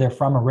things, where they're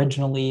from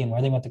originally and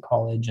where they went to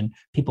college, and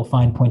people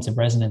find points of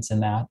resonance in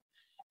that.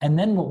 And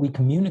then what we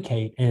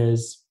communicate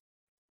is,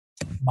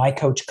 my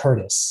coach,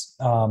 Curtis,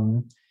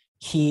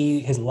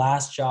 his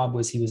last job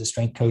was, he was a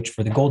strength coach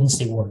for the Golden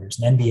State Warriors,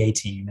 an NBA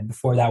team. And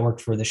before that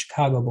worked for the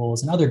Chicago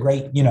Bulls and other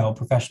great,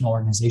 professional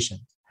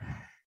organizations.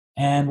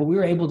 And what we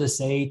were able to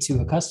say to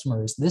a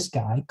customer is, this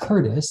guy,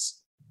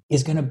 Curtis,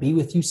 is going to be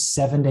with you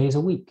 7 days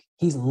a week.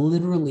 He's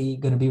literally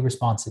going to be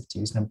responsive to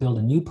you. He's going to build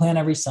a new plan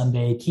every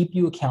Sunday, keep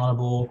you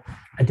accountable,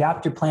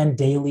 adapt your plan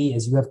daily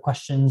as you have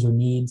questions or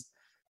needs.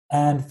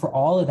 And for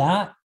all of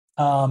that,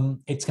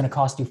 it's going to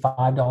cost you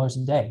 $5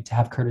 a day to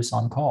have Curtis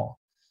on call.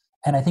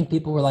 And I think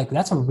people were like,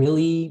 that's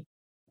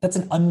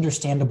an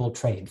understandable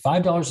trade.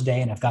 $5 a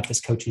day, and I've got this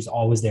coach who's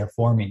always there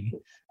for me.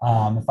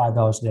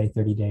 $5 a day,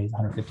 30 days,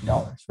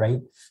 $150,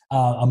 right?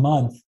 A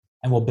month,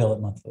 and we'll bill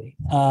it monthly.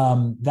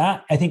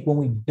 That, I think, when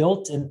we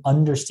built an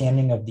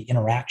understanding of the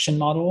interaction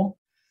model,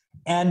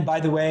 and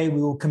by the way,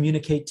 we will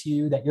communicate to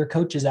you that your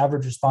coach's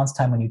average response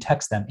time when you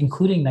text them,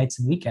 including nights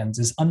and weekends,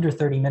 is under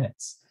 30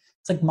 minutes.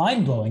 It's like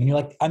mind blowing. And you're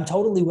like, I'm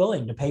totally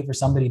willing to pay for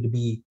somebody to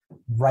be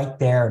right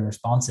there and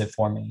responsive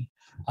for me.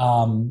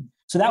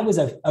 So that was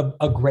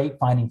a great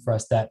finding for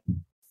us, that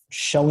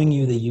showing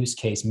you the use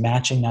case,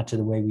 matching that to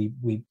the way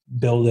we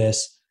build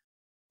this,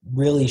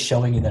 really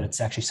showing you that it's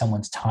actually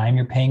someone's time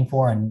you're paying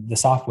for, and the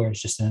software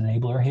is just an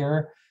enabler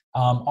here.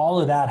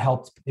 All of that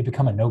helped it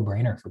become a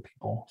no-brainer for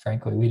people.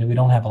 Frankly, we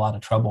don't have a lot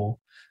of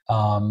trouble.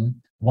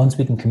 Once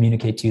we can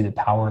communicate to you the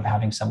power of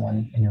having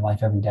someone in your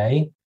life every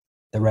day,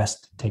 the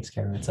rest takes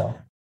care of itself.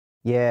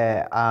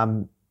 Yeah,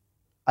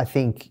 I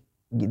think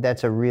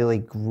that's a really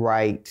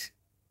great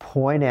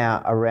point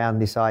out around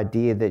this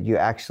idea that you're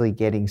actually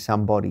getting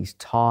somebody's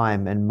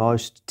time, and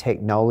most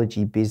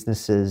technology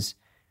businesses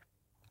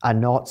are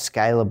not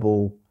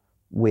scalable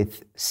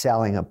with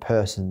selling a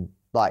person.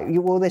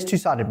 There's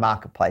two-sided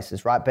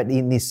marketplaces, right? But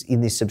in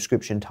this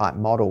subscription type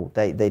model,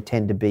 they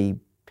tend to be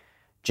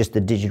just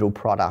the digital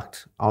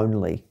product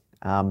only.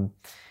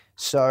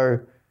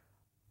 So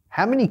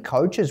how many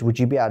coaches would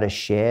you be able to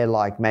share?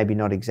 Maybe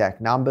not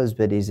exact numbers,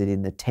 but is it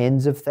in the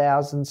tens of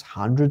thousands,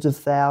 hundreds of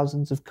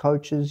thousands of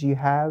coaches you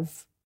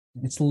have?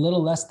 It's a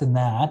little less than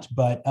that,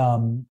 but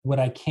what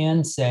I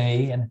can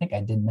say, and I think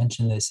I did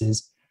mention this,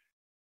 is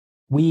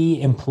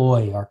we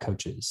employ our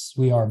coaches.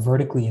 We are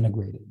vertically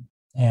integrated.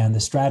 And the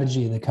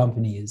strategy of the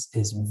company is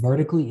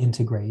vertically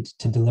integrate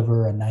to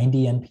deliver a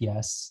 90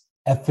 NPS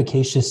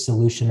efficacious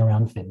solution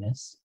around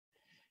fitness.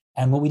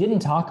 And what we didn't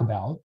talk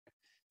about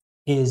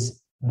is,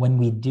 when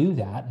we do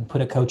that and put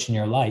a coach in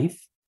your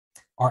life,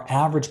 our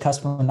average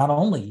customer not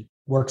only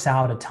works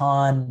out a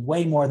ton,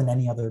 way more than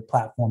any other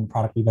platform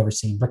product we've ever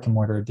seen, brick and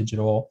mortar or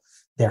digital,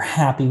 they're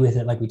happy with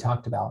it like we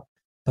talked about.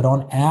 But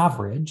on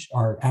average,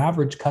 our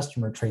average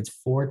customer trades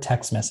 4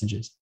 text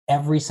messages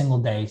every single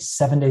day,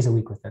 7 days a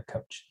week with their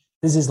coach.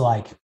 This is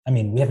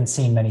we haven't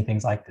seen many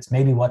things like this.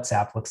 Maybe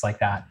WhatsApp looks like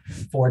that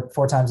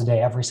four times a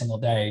day, every single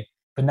day,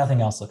 but nothing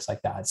else looks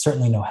like that. It's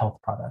certainly no health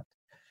product.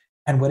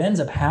 And what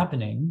ends up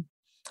happening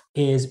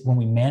is, when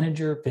we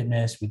manage your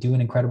fitness, we do an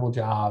incredible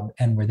job,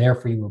 and we're there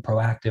for you, we're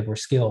proactive, we're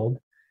skilled.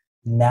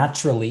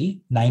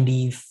 Naturally,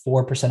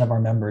 94% of our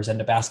members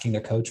end up asking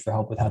their coach for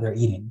help with how they're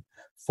eating.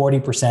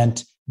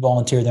 40%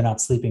 volunteer they're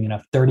not sleeping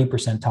enough.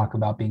 30% talk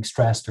about being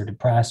stressed or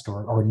depressed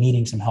or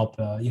needing some help,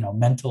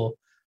 mental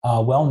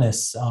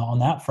wellness on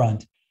that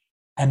front.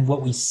 And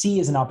what we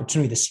see is an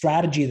opportunity. The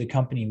strategy of the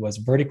company was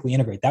vertically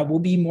integrate. That will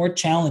be more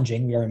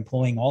challenging. We are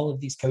employing all of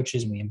these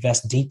coaches, and we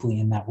invest deeply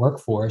in that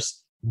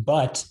workforce,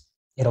 but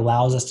it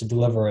allows us to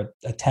deliver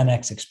a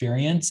 10x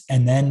experience.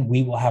 And then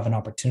we will have an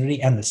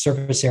opportunity and the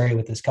surface area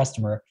with this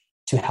customer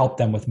to help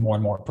them with more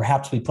and more.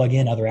 Perhaps we plug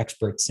in other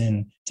experts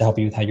in to help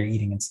you with how you're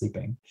eating and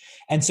sleeping.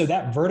 And so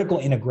that vertical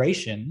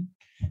integration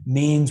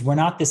means we're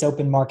not this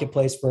open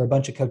marketplace for a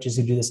bunch of coaches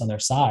who do this on their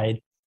side.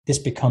 This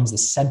becomes the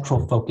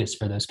central focus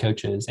for those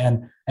coaches.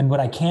 And what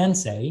I can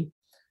say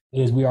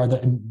is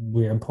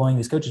we're employing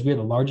these coaches. We are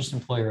the largest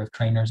employer of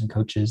trainers and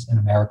coaches in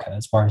America,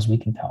 as far as we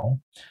can tell.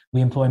 We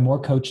employ more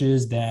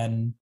coaches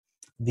than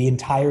the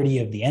entirety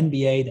of the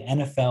NBA, the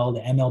NFL,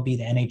 the MLB,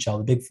 the NHL,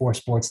 the big four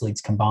sports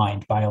leagues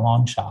combined by a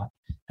long shot.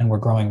 And we're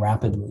growing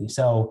rapidly.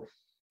 So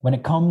when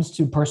it comes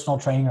to personal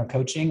training or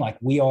coaching, like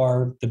we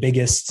are the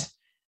biggest,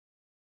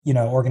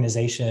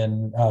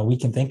 organization we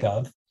can think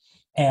of,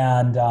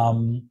 and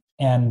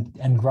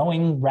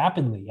growing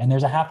rapidly. And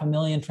there's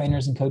 500,000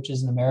 trainers and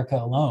coaches in America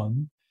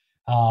alone,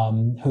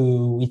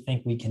 who we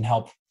think we can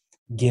help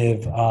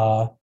give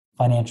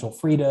financial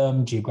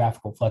freedom,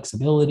 geographical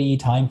flexibility,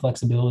 time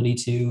flexibility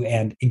to,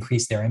 and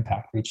increase their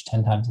impact, reach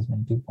 10 times as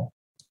many people.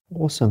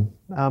 Awesome.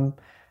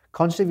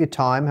 Conscious of your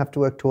time, have to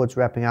work towards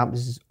wrapping up.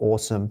 This is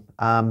awesome.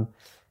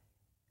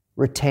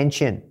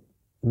 Retention.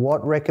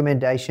 What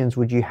recommendations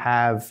would you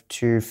have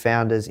to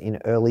founders in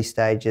early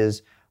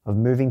stages of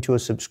moving to a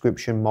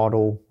subscription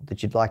model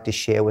that you'd like to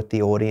share with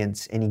the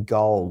audience? Any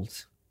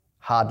goals,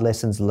 hard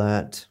lessons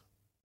learnt?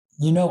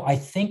 I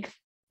think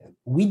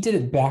we did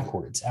it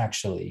backwards,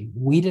 actually.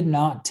 We did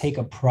not take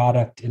a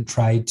product and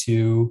try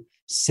to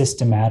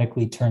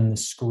systematically turn the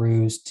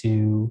screws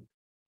to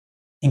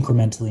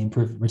incrementally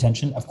improve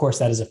retention. Of course,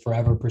 that is a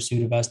forever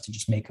pursuit of us to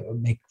just make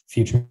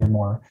future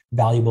more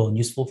valuable and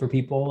useful for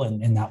people.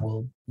 And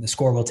the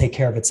score will take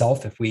care of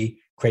itself if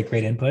we create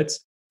great inputs.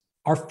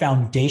 Our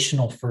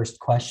foundational first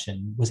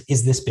question was,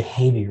 is this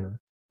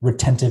behavior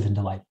retentive and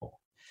delightful?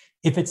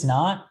 If it's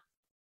not,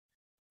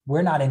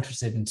 we're not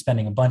interested in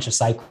spending a bunch of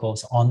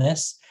cycles on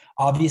this.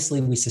 Obviously,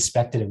 we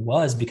suspected it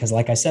was because,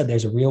 like I said,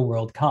 there's a real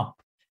world comp,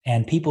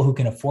 and people who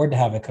can afford to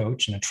have a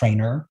coach and a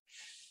trainer,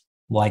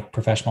 like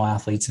professional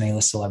athletes and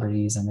A-list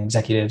celebrities and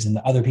executives and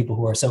the other people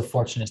who are so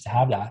fortunate to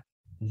have that,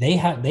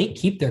 they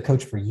keep their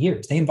coach for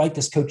years. They invite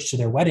this coach to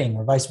their wedding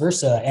or vice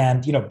versa,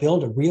 and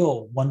build a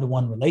real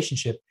one-to-one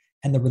relationship.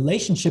 And the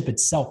relationship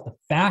itself, the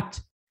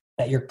fact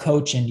that your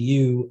coach and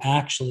you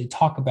actually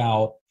talk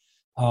about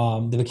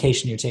the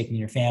vacation you're taking in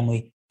your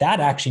family,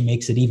 that actually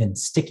makes it even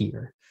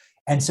stickier.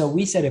 And so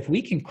we said, if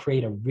we can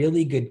create a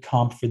really good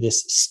comp for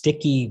this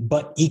sticky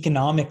but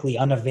economically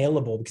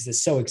unavailable because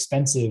it's so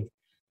expensive,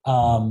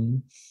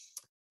 sort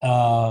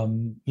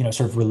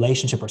of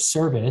relationship or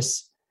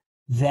service,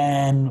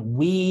 then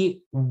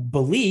we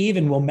believe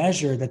and will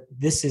measure that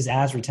this is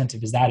as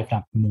retentive as that, if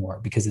not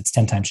more, because it's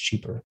 10 times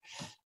cheaper.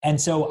 And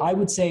so I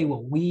would say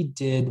what we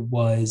did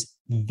was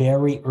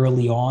very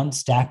early on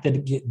stack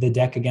the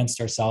deck against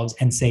ourselves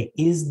and say,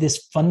 is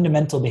this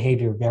fundamental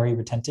behavior very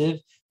retentive?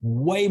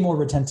 Way more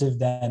retentive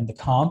than the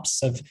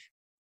comps of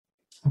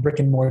brick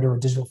and mortar or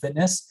digital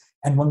fitness.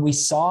 And when we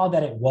saw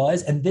that it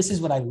was, and this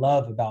is what I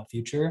love about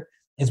Future,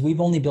 is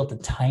we've only built a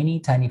tiny,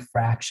 tiny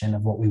fraction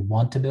of what we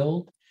want to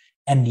build.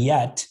 And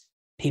yet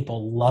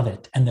people love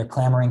it and they're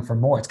clamoring for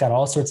more. It's got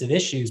all sorts of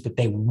issues, but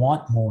they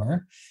want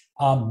more.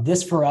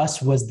 This for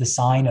us was the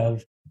sign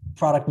of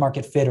product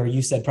market fit, or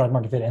you said product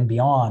market fit and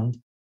beyond.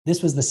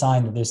 This was the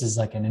sign that this is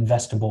like an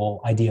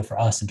investable idea for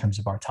us in terms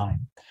of our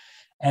time.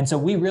 And so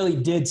we really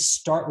did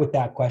start with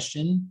that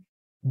question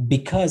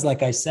because,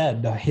 like I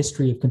said, the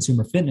history of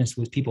consumer fitness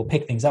was people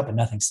pick things up and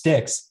nothing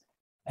sticks.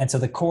 And so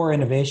the core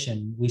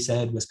innovation we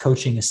said was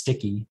coaching is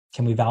sticky.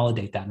 Can we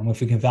validate that? And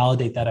if we can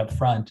validate that up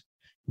front,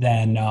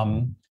 then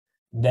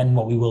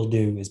what we will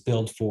do is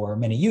build for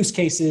many use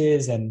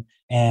cases and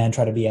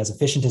try to be as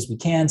efficient as we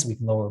can so we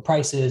can lower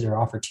prices or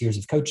offer tiers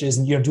of coaches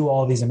and do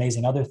all these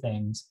amazing other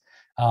things.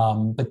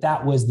 But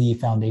that was the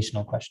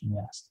foundational question you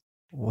asked.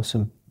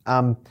 Awesome.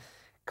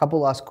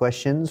 Couple last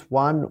questions.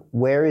 One,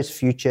 where is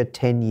Future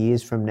 10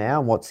 years from now?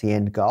 And what's the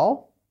end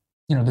goal?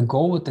 The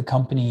goal with the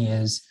company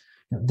is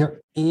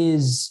to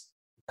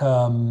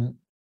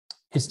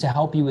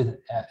help you with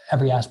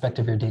every aspect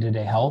of your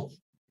day-to-day health,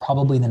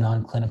 probably the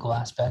non-clinical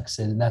aspects.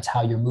 And that's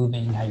how you're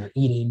moving, how you're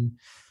eating,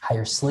 how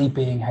you're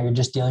sleeping, how you're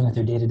just dealing with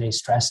your day-to-day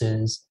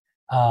stresses.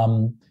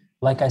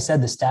 Like I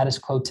said, the status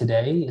quo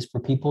today is for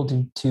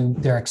people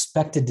they're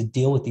expected to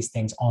deal with these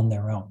things on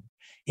their own.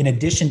 In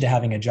addition to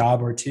having a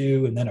job or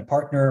two, and then a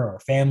partner or a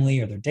family,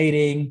 or they're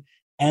dating,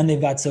 and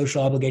they've got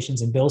social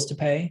obligations and bills to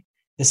pay,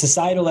 the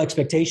societal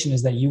expectation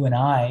is that you and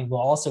I will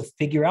also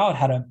figure out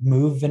how to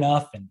move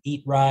enough and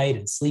eat right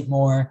and sleep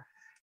more.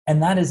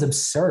 And that is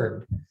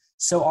absurd.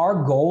 So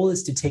our goal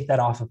is to take that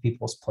off of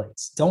people's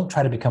plates. Don't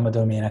try to become a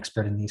domain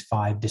expert in these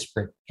 5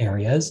 disparate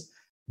areas.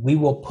 We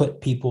will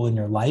put people in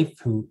your life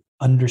who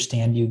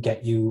understand you,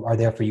 get you, are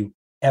there for you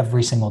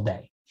every single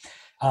day.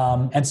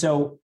 And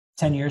so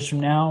 10 years from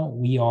now,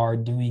 we are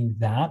doing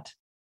that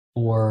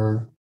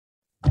for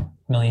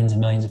millions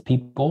and millions of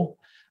people.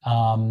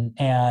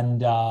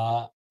 And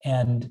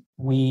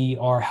we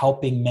are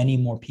helping many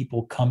more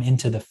people come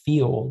into the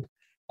field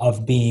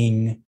of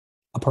being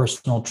a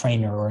personal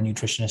trainer or a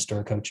nutritionist or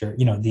a coach or,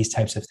 these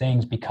types of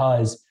things,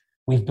 because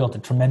we've built a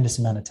tremendous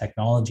amount of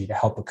technology to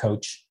help a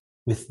coach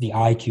with the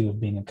IQ of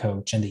being a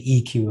coach and the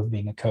EQ of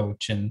being a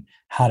coach and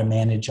how to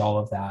manage all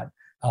of that.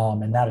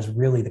 And that is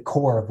really the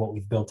core of what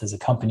we've built as a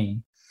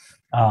company.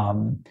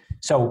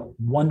 So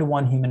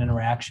one-to-one human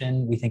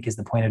interaction, we think, is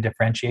the point of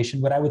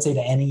differentiation. What I would say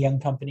to any young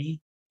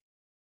company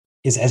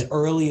is, as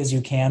early as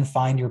you can,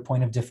 find your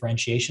point of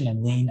differentiation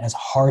and lean as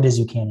hard as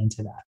you can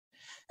into that.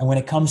 And when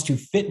it comes to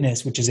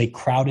fitness, which is a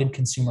crowded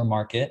consumer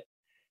market,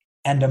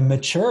 and a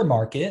mature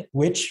market,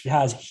 which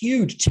has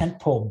huge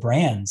tentpole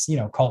brands,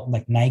 called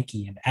like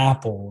Nike and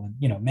Apple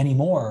and, many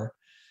more,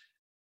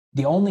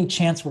 the only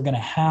chance we're going to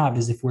have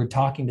is if we're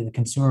talking to the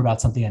consumer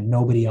about something that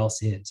nobody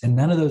else is. And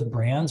none of those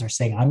brands are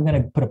saying, I'm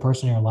going to put a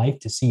person in your life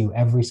to see you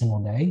every single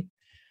day.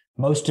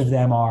 Most of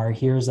them are,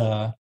 here's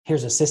a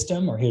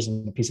system, or here's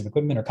a piece of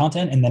equipment or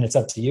content, and then it's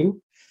up to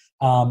you.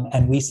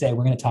 And we say,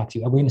 we're going to talk to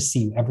you. We're going to see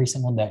you every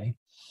single day.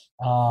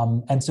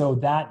 And so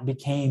that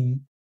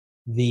became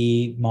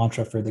the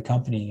mantra for the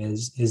company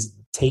is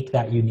take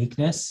that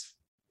uniqueness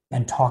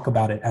and talk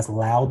about it as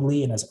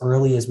loudly and as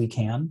early as we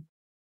can.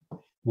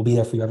 We'll be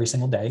there for you every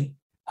single day.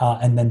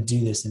 And then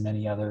do this in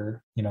many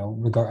other,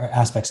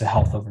 aspects of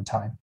health over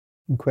time.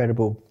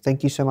 Incredible.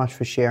 Thank you so much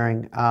for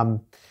sharing.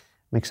 I'm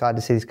excited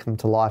to see this come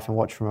to life and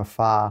watch from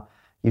afar.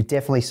 You've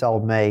definitely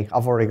sold me.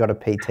 I've already got a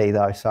PT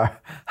though, so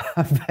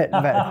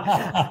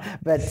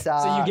but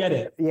so you get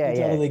it. Yeah,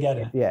 you totally get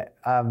it. Yeah.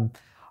 All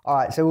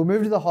right, so we'll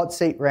move to the hot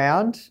seat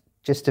round.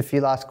 Just a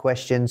few last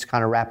questions,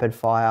 kind of rapid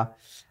fire.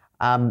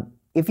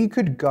 If you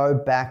could go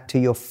back to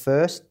your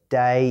first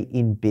day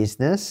in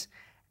business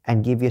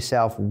and give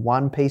yourself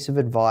one piece of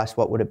advice,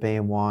 what would it be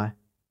and why?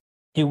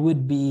 It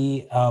would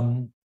be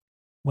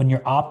when you're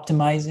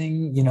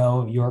optimizing,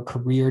 your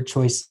career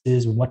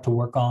choices and what to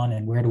work on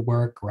and where to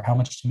work or how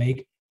much to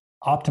make,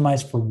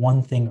 optimize for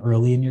one thing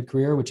early in your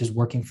career, which is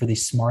working for the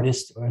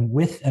smartest and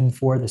with and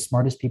for the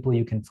smartest people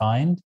you can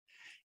find,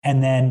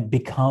 and then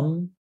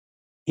become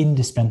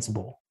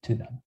indispensable to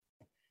them.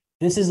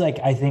 This is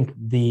I think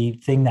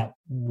the thing that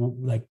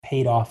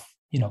paid off,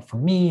 for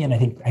me, and I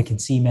think I can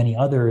see many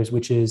others,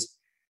 which is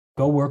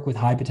go work with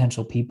high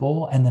potential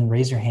people and then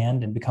raise your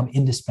hand and become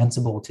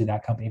indispensable to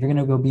that company. If you're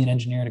going to go be an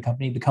engineer at a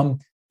company, become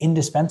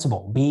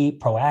indispensable, be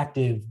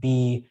proactive,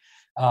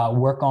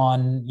 work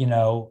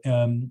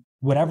on,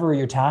 whatever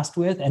you're tasked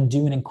with, and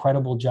do an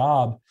incredible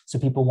job so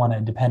people want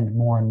to depend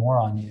more and more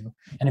on you.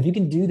 And if you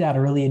can do that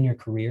early in your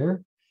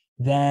career,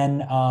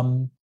 then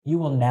you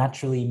will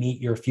naturally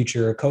meet your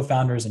future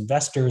co-founders,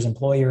 investors,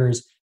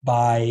 employers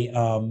by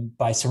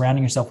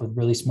surrounding yourself with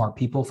really smart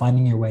people,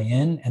 finding your way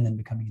in, and then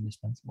becoming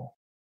indispensable.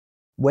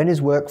 When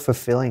is work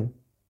fulfilling?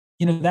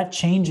 That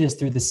changes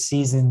through the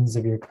seasons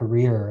of your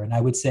career. And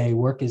I would say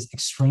work is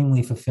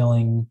extremely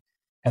fulfilling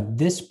at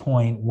this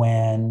point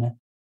when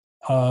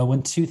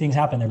two things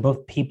happen. They're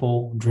both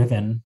people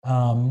driven.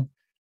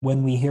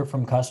 When we hear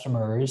from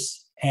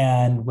customers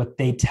and what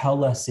they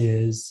tell us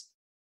is,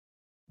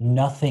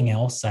 nothing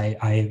else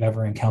I've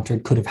ever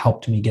encountered could have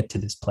helped me get to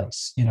this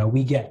place.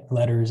 We get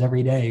letters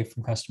every day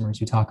from customers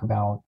who talk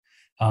about,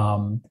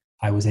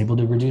 I was able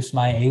to reduce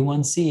my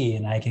A1C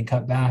and I can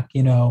cut back,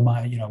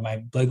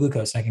 my blood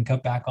glucose. I can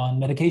cut back on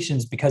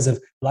medications because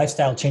of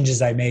lifestyle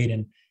changes I made,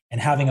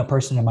 and having a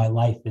person in my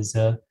life was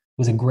a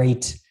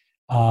great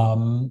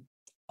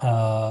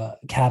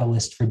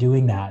catalyst for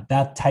doing that.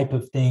 That type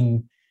of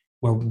thing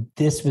where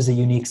this was a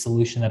unique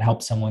solution that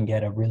helped someone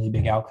get a really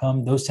big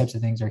outcome. Those types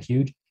of things are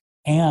huge.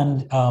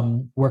 And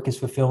work is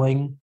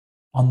fulfilling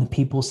on the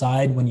people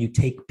side when you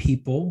take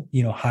people,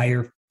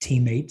 hire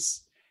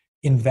teammates,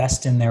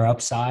 invest in their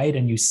upside,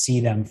 and you see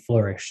them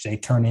flourish. They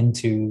turn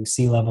into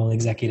C-level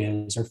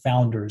executives or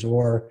founders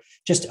or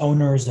just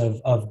owners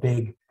of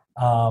big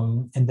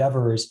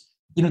endeavors.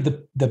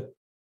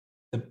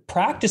 The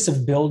practice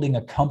of building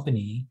a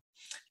company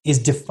is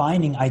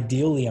defining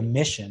ideally a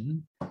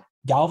mission,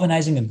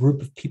 galvanizing a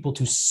group of people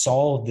to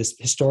solve this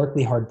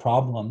historically hard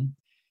problem.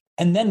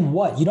 And then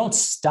what? You don't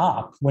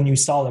stop when you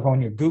solve it,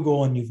 when you're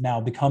Google and you've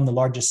now become the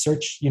largest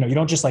search, you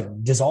don't just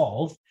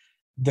dissolve.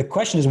 The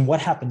question is,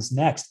 what happens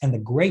next? And the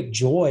great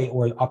joy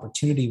or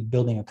opportunity of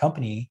building a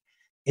company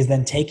is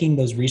then taking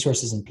those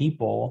resources and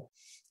people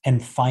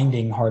and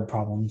finding hard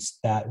problems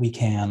that we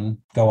can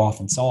go off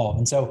and solve.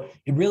 And so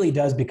it really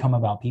does become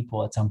about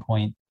people at some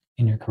point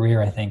in your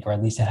career, I think, or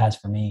at least it has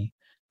for me.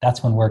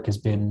 That's when work has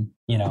been,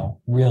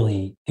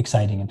 really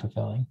exciting and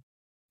fulfilling.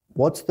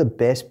 What's the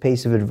best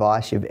piece of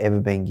advice you've ever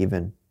been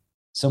given?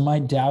 So my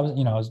dad, I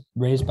was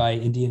raised by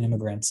Indian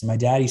immigrants, and my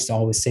dad used to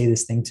always say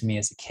this thing to me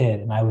as a kid,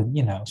 and I would,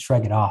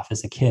 shrug it off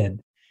as a kid.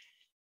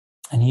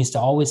 And he used to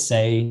always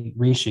say,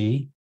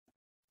 Rishi,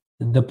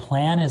 the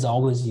plan is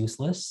always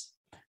useless,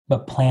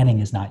 but planning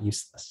is not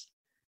useless.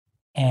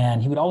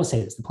 And he would always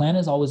say this, the plan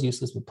is always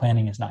useless, but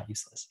planning is not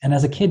useless. And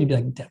as a kid, you'd be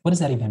like, what does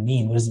that even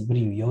mean? What are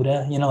you,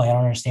 Yoda? I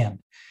don't understand.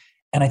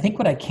 And I think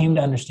what I came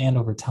to understand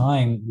over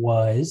time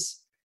was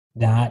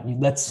that,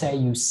 let's say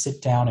you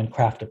sit down and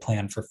craft a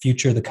plan for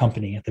future of the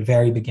company at the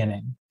very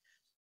beginning.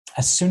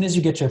 As soon as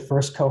you get your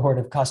first cohort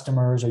of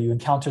customers or you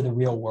encounter the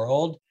real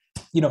world,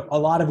 a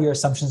lot of your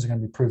assumptions are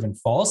going to be proven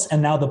false.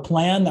 And now the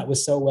plan that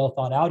was so well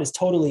thought out is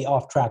totally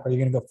off track, or you're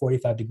going to go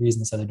 45 degrees in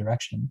this other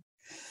direction.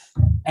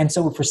 And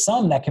so for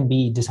some that can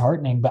be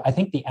disheartening, but I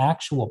think the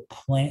actual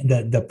plan,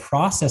 the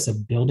process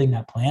of building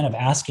that plan, of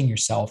asking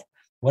yourself,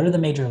 what are the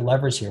major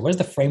levers here? What is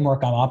the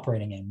framework I'm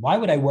operating in? Why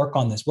would I work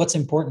on this? What's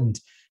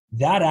important?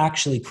 That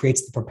actually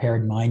creates the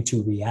prepared mind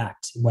to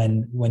react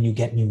when you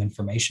get new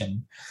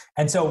information.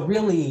 And so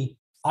really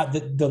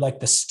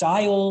the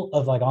style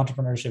of like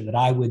entrepreneurship that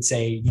I would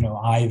say, you know,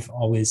 I've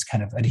always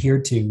kind of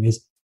adhered to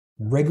is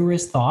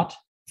rigorous thought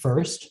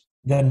first,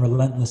 then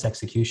relentless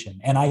execution.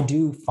 And I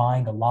do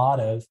find a lot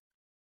of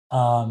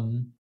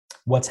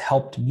what's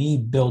helped me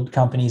build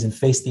companies and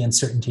face the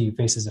uncertainty you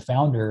face as a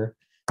founder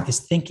is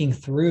thinking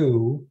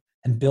through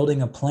and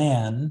building a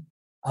plan.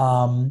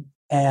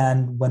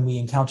 And when we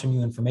encounter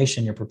new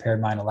information, your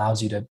prepared mind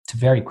allows you to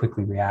very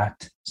quickly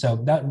react.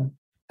 So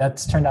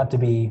that's turned out to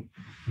be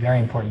very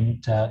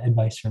important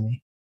advice for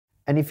me.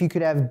 And if you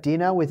could have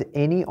dinner with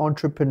any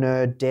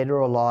entrepreneur, dead or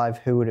alive,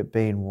 who would it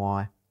be and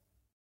why?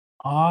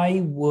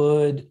 I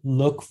would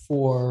look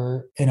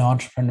for an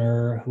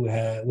entrepreneur who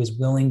was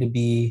willing to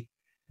be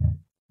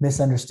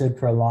misunderstood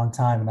for a long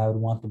time, and I would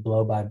want the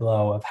blow by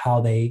blow of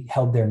how they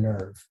held their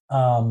nerve.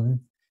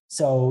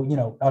 So, you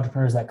know,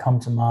 entrepreneurs that come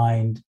to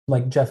mind,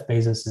 like Jeff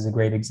Bezos is a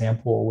great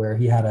example where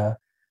he had a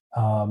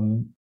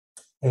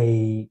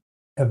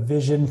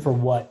vision for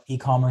what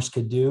e-commerce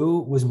could do,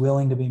 was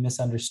willing to be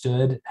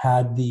misunderstood,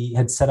 had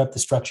set up the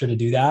structure to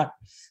do that.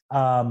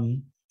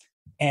 And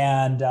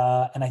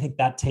I think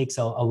that takes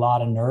a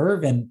lot of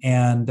nerve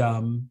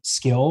and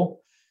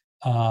skill.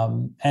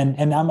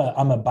 And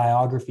I'm a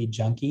biography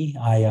junkie.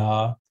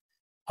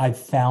 I've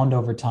found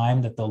over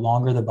time that the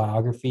longer the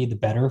biography, the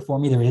better for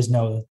me. There is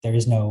no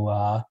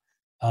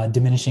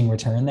diminishing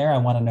return there. I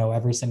want to know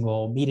every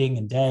single meeting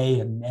and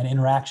day and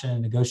interaction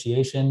and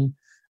negotiation.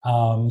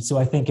 So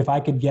I think if I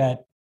could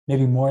get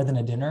maybe more than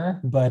a dinner,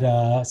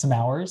 but some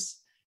hours,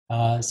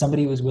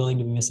 somebody who was willing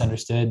to be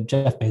misunderstood,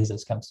 Jeff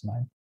Bezos comes to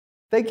mind.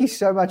 Thank you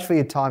so much for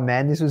your time,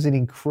 man. This was an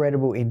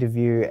incredible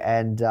interview.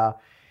 And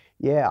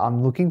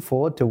I'm looking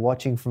forward to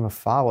watching from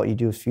afar what you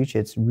do with Future.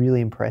 It's really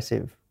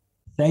impressive.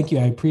 Thank you.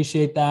 I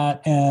appreciate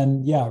that.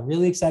 And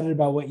really excited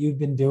about what you've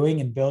been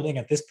doing and building.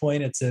 At this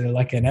point, it's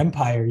like an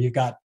empire. You've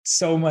got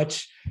so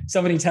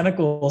many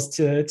tentacles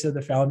to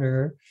the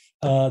founder,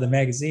 the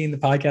magazine, the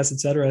podcast, et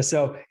cetera.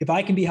 So if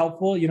I can be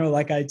helpful, you know,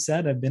 like I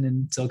said, I've been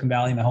in Silicon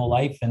Valley my whole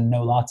life and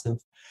know lots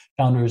of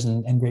founders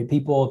and great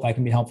people. If I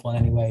can be helpful in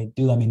any way,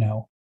 do let me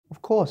know.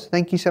 Of course.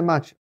 Thank you so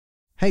much.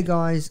 Hey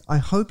guys, I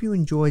hope you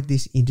enjoyed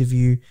this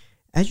interview.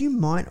 As you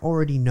might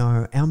already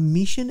know, our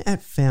mission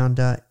at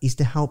Founder is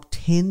to help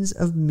tens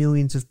of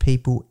millions of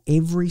people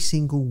every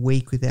single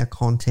week with our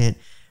content,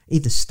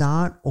 either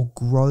start or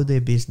grow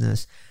their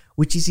business,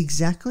 which is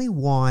exactly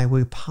why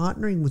we're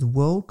partnering with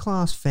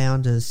world-class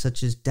founders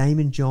such as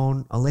Damon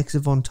John, Alexa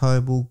Von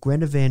Tobel,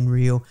 Greta Van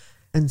Riel,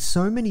 and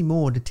so many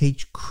more to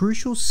teach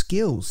crucial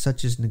skills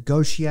such as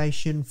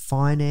negotiation,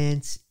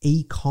 finance,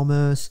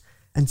 e-commerce,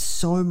 and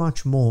so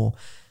much more.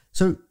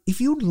 So if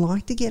you'd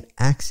like to get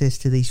access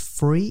to these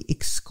free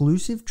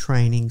exclusive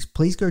trainings,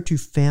 please go to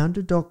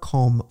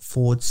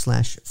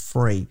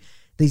founder.com/free.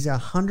 These are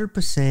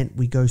 100%.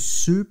 We go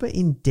super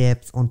in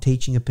depth on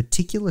teaching a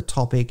particular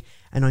topic,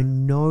 and I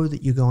know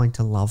that you're going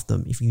to love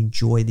them if you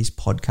enjoy this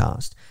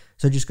podcast.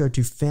 So just go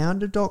to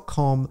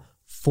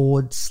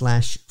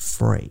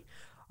founder.com/free.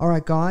 All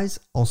right, guys,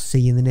 I'll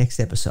see you in the next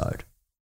episode.